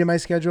Albany to my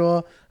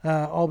schedule.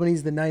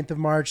 Albany's the 9th of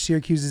March.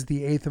 Syracuse is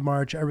the 8th of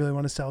March. I really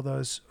want to sell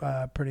those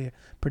pretty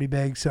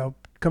big. So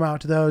come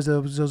out to those.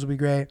 Those will be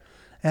great.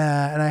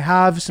 And I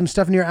have some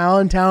stuff near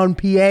Allentown,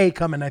 PA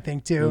coming, I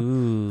think, too,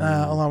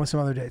 along with some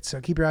other dates. So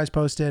keep your eyes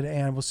posted,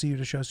 and we'll see you at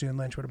a show soon.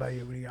 Lynch, what about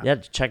you? What do you got? Yeah,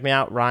 check me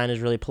out. Ryan is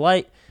really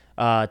polite.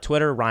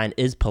 Twitter, Ryan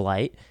is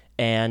polite.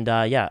 And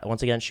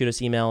once again, shoot us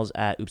emails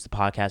at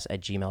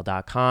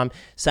oopsthepodcast@gmail.com.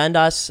 Send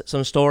us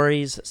some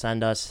stories.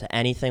 Send us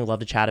anything. We love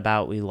to chat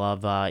about. We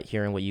love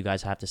hearing what you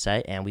guys have to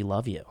say, and we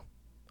love you.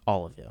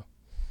 All of you.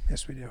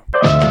 Yes, we do.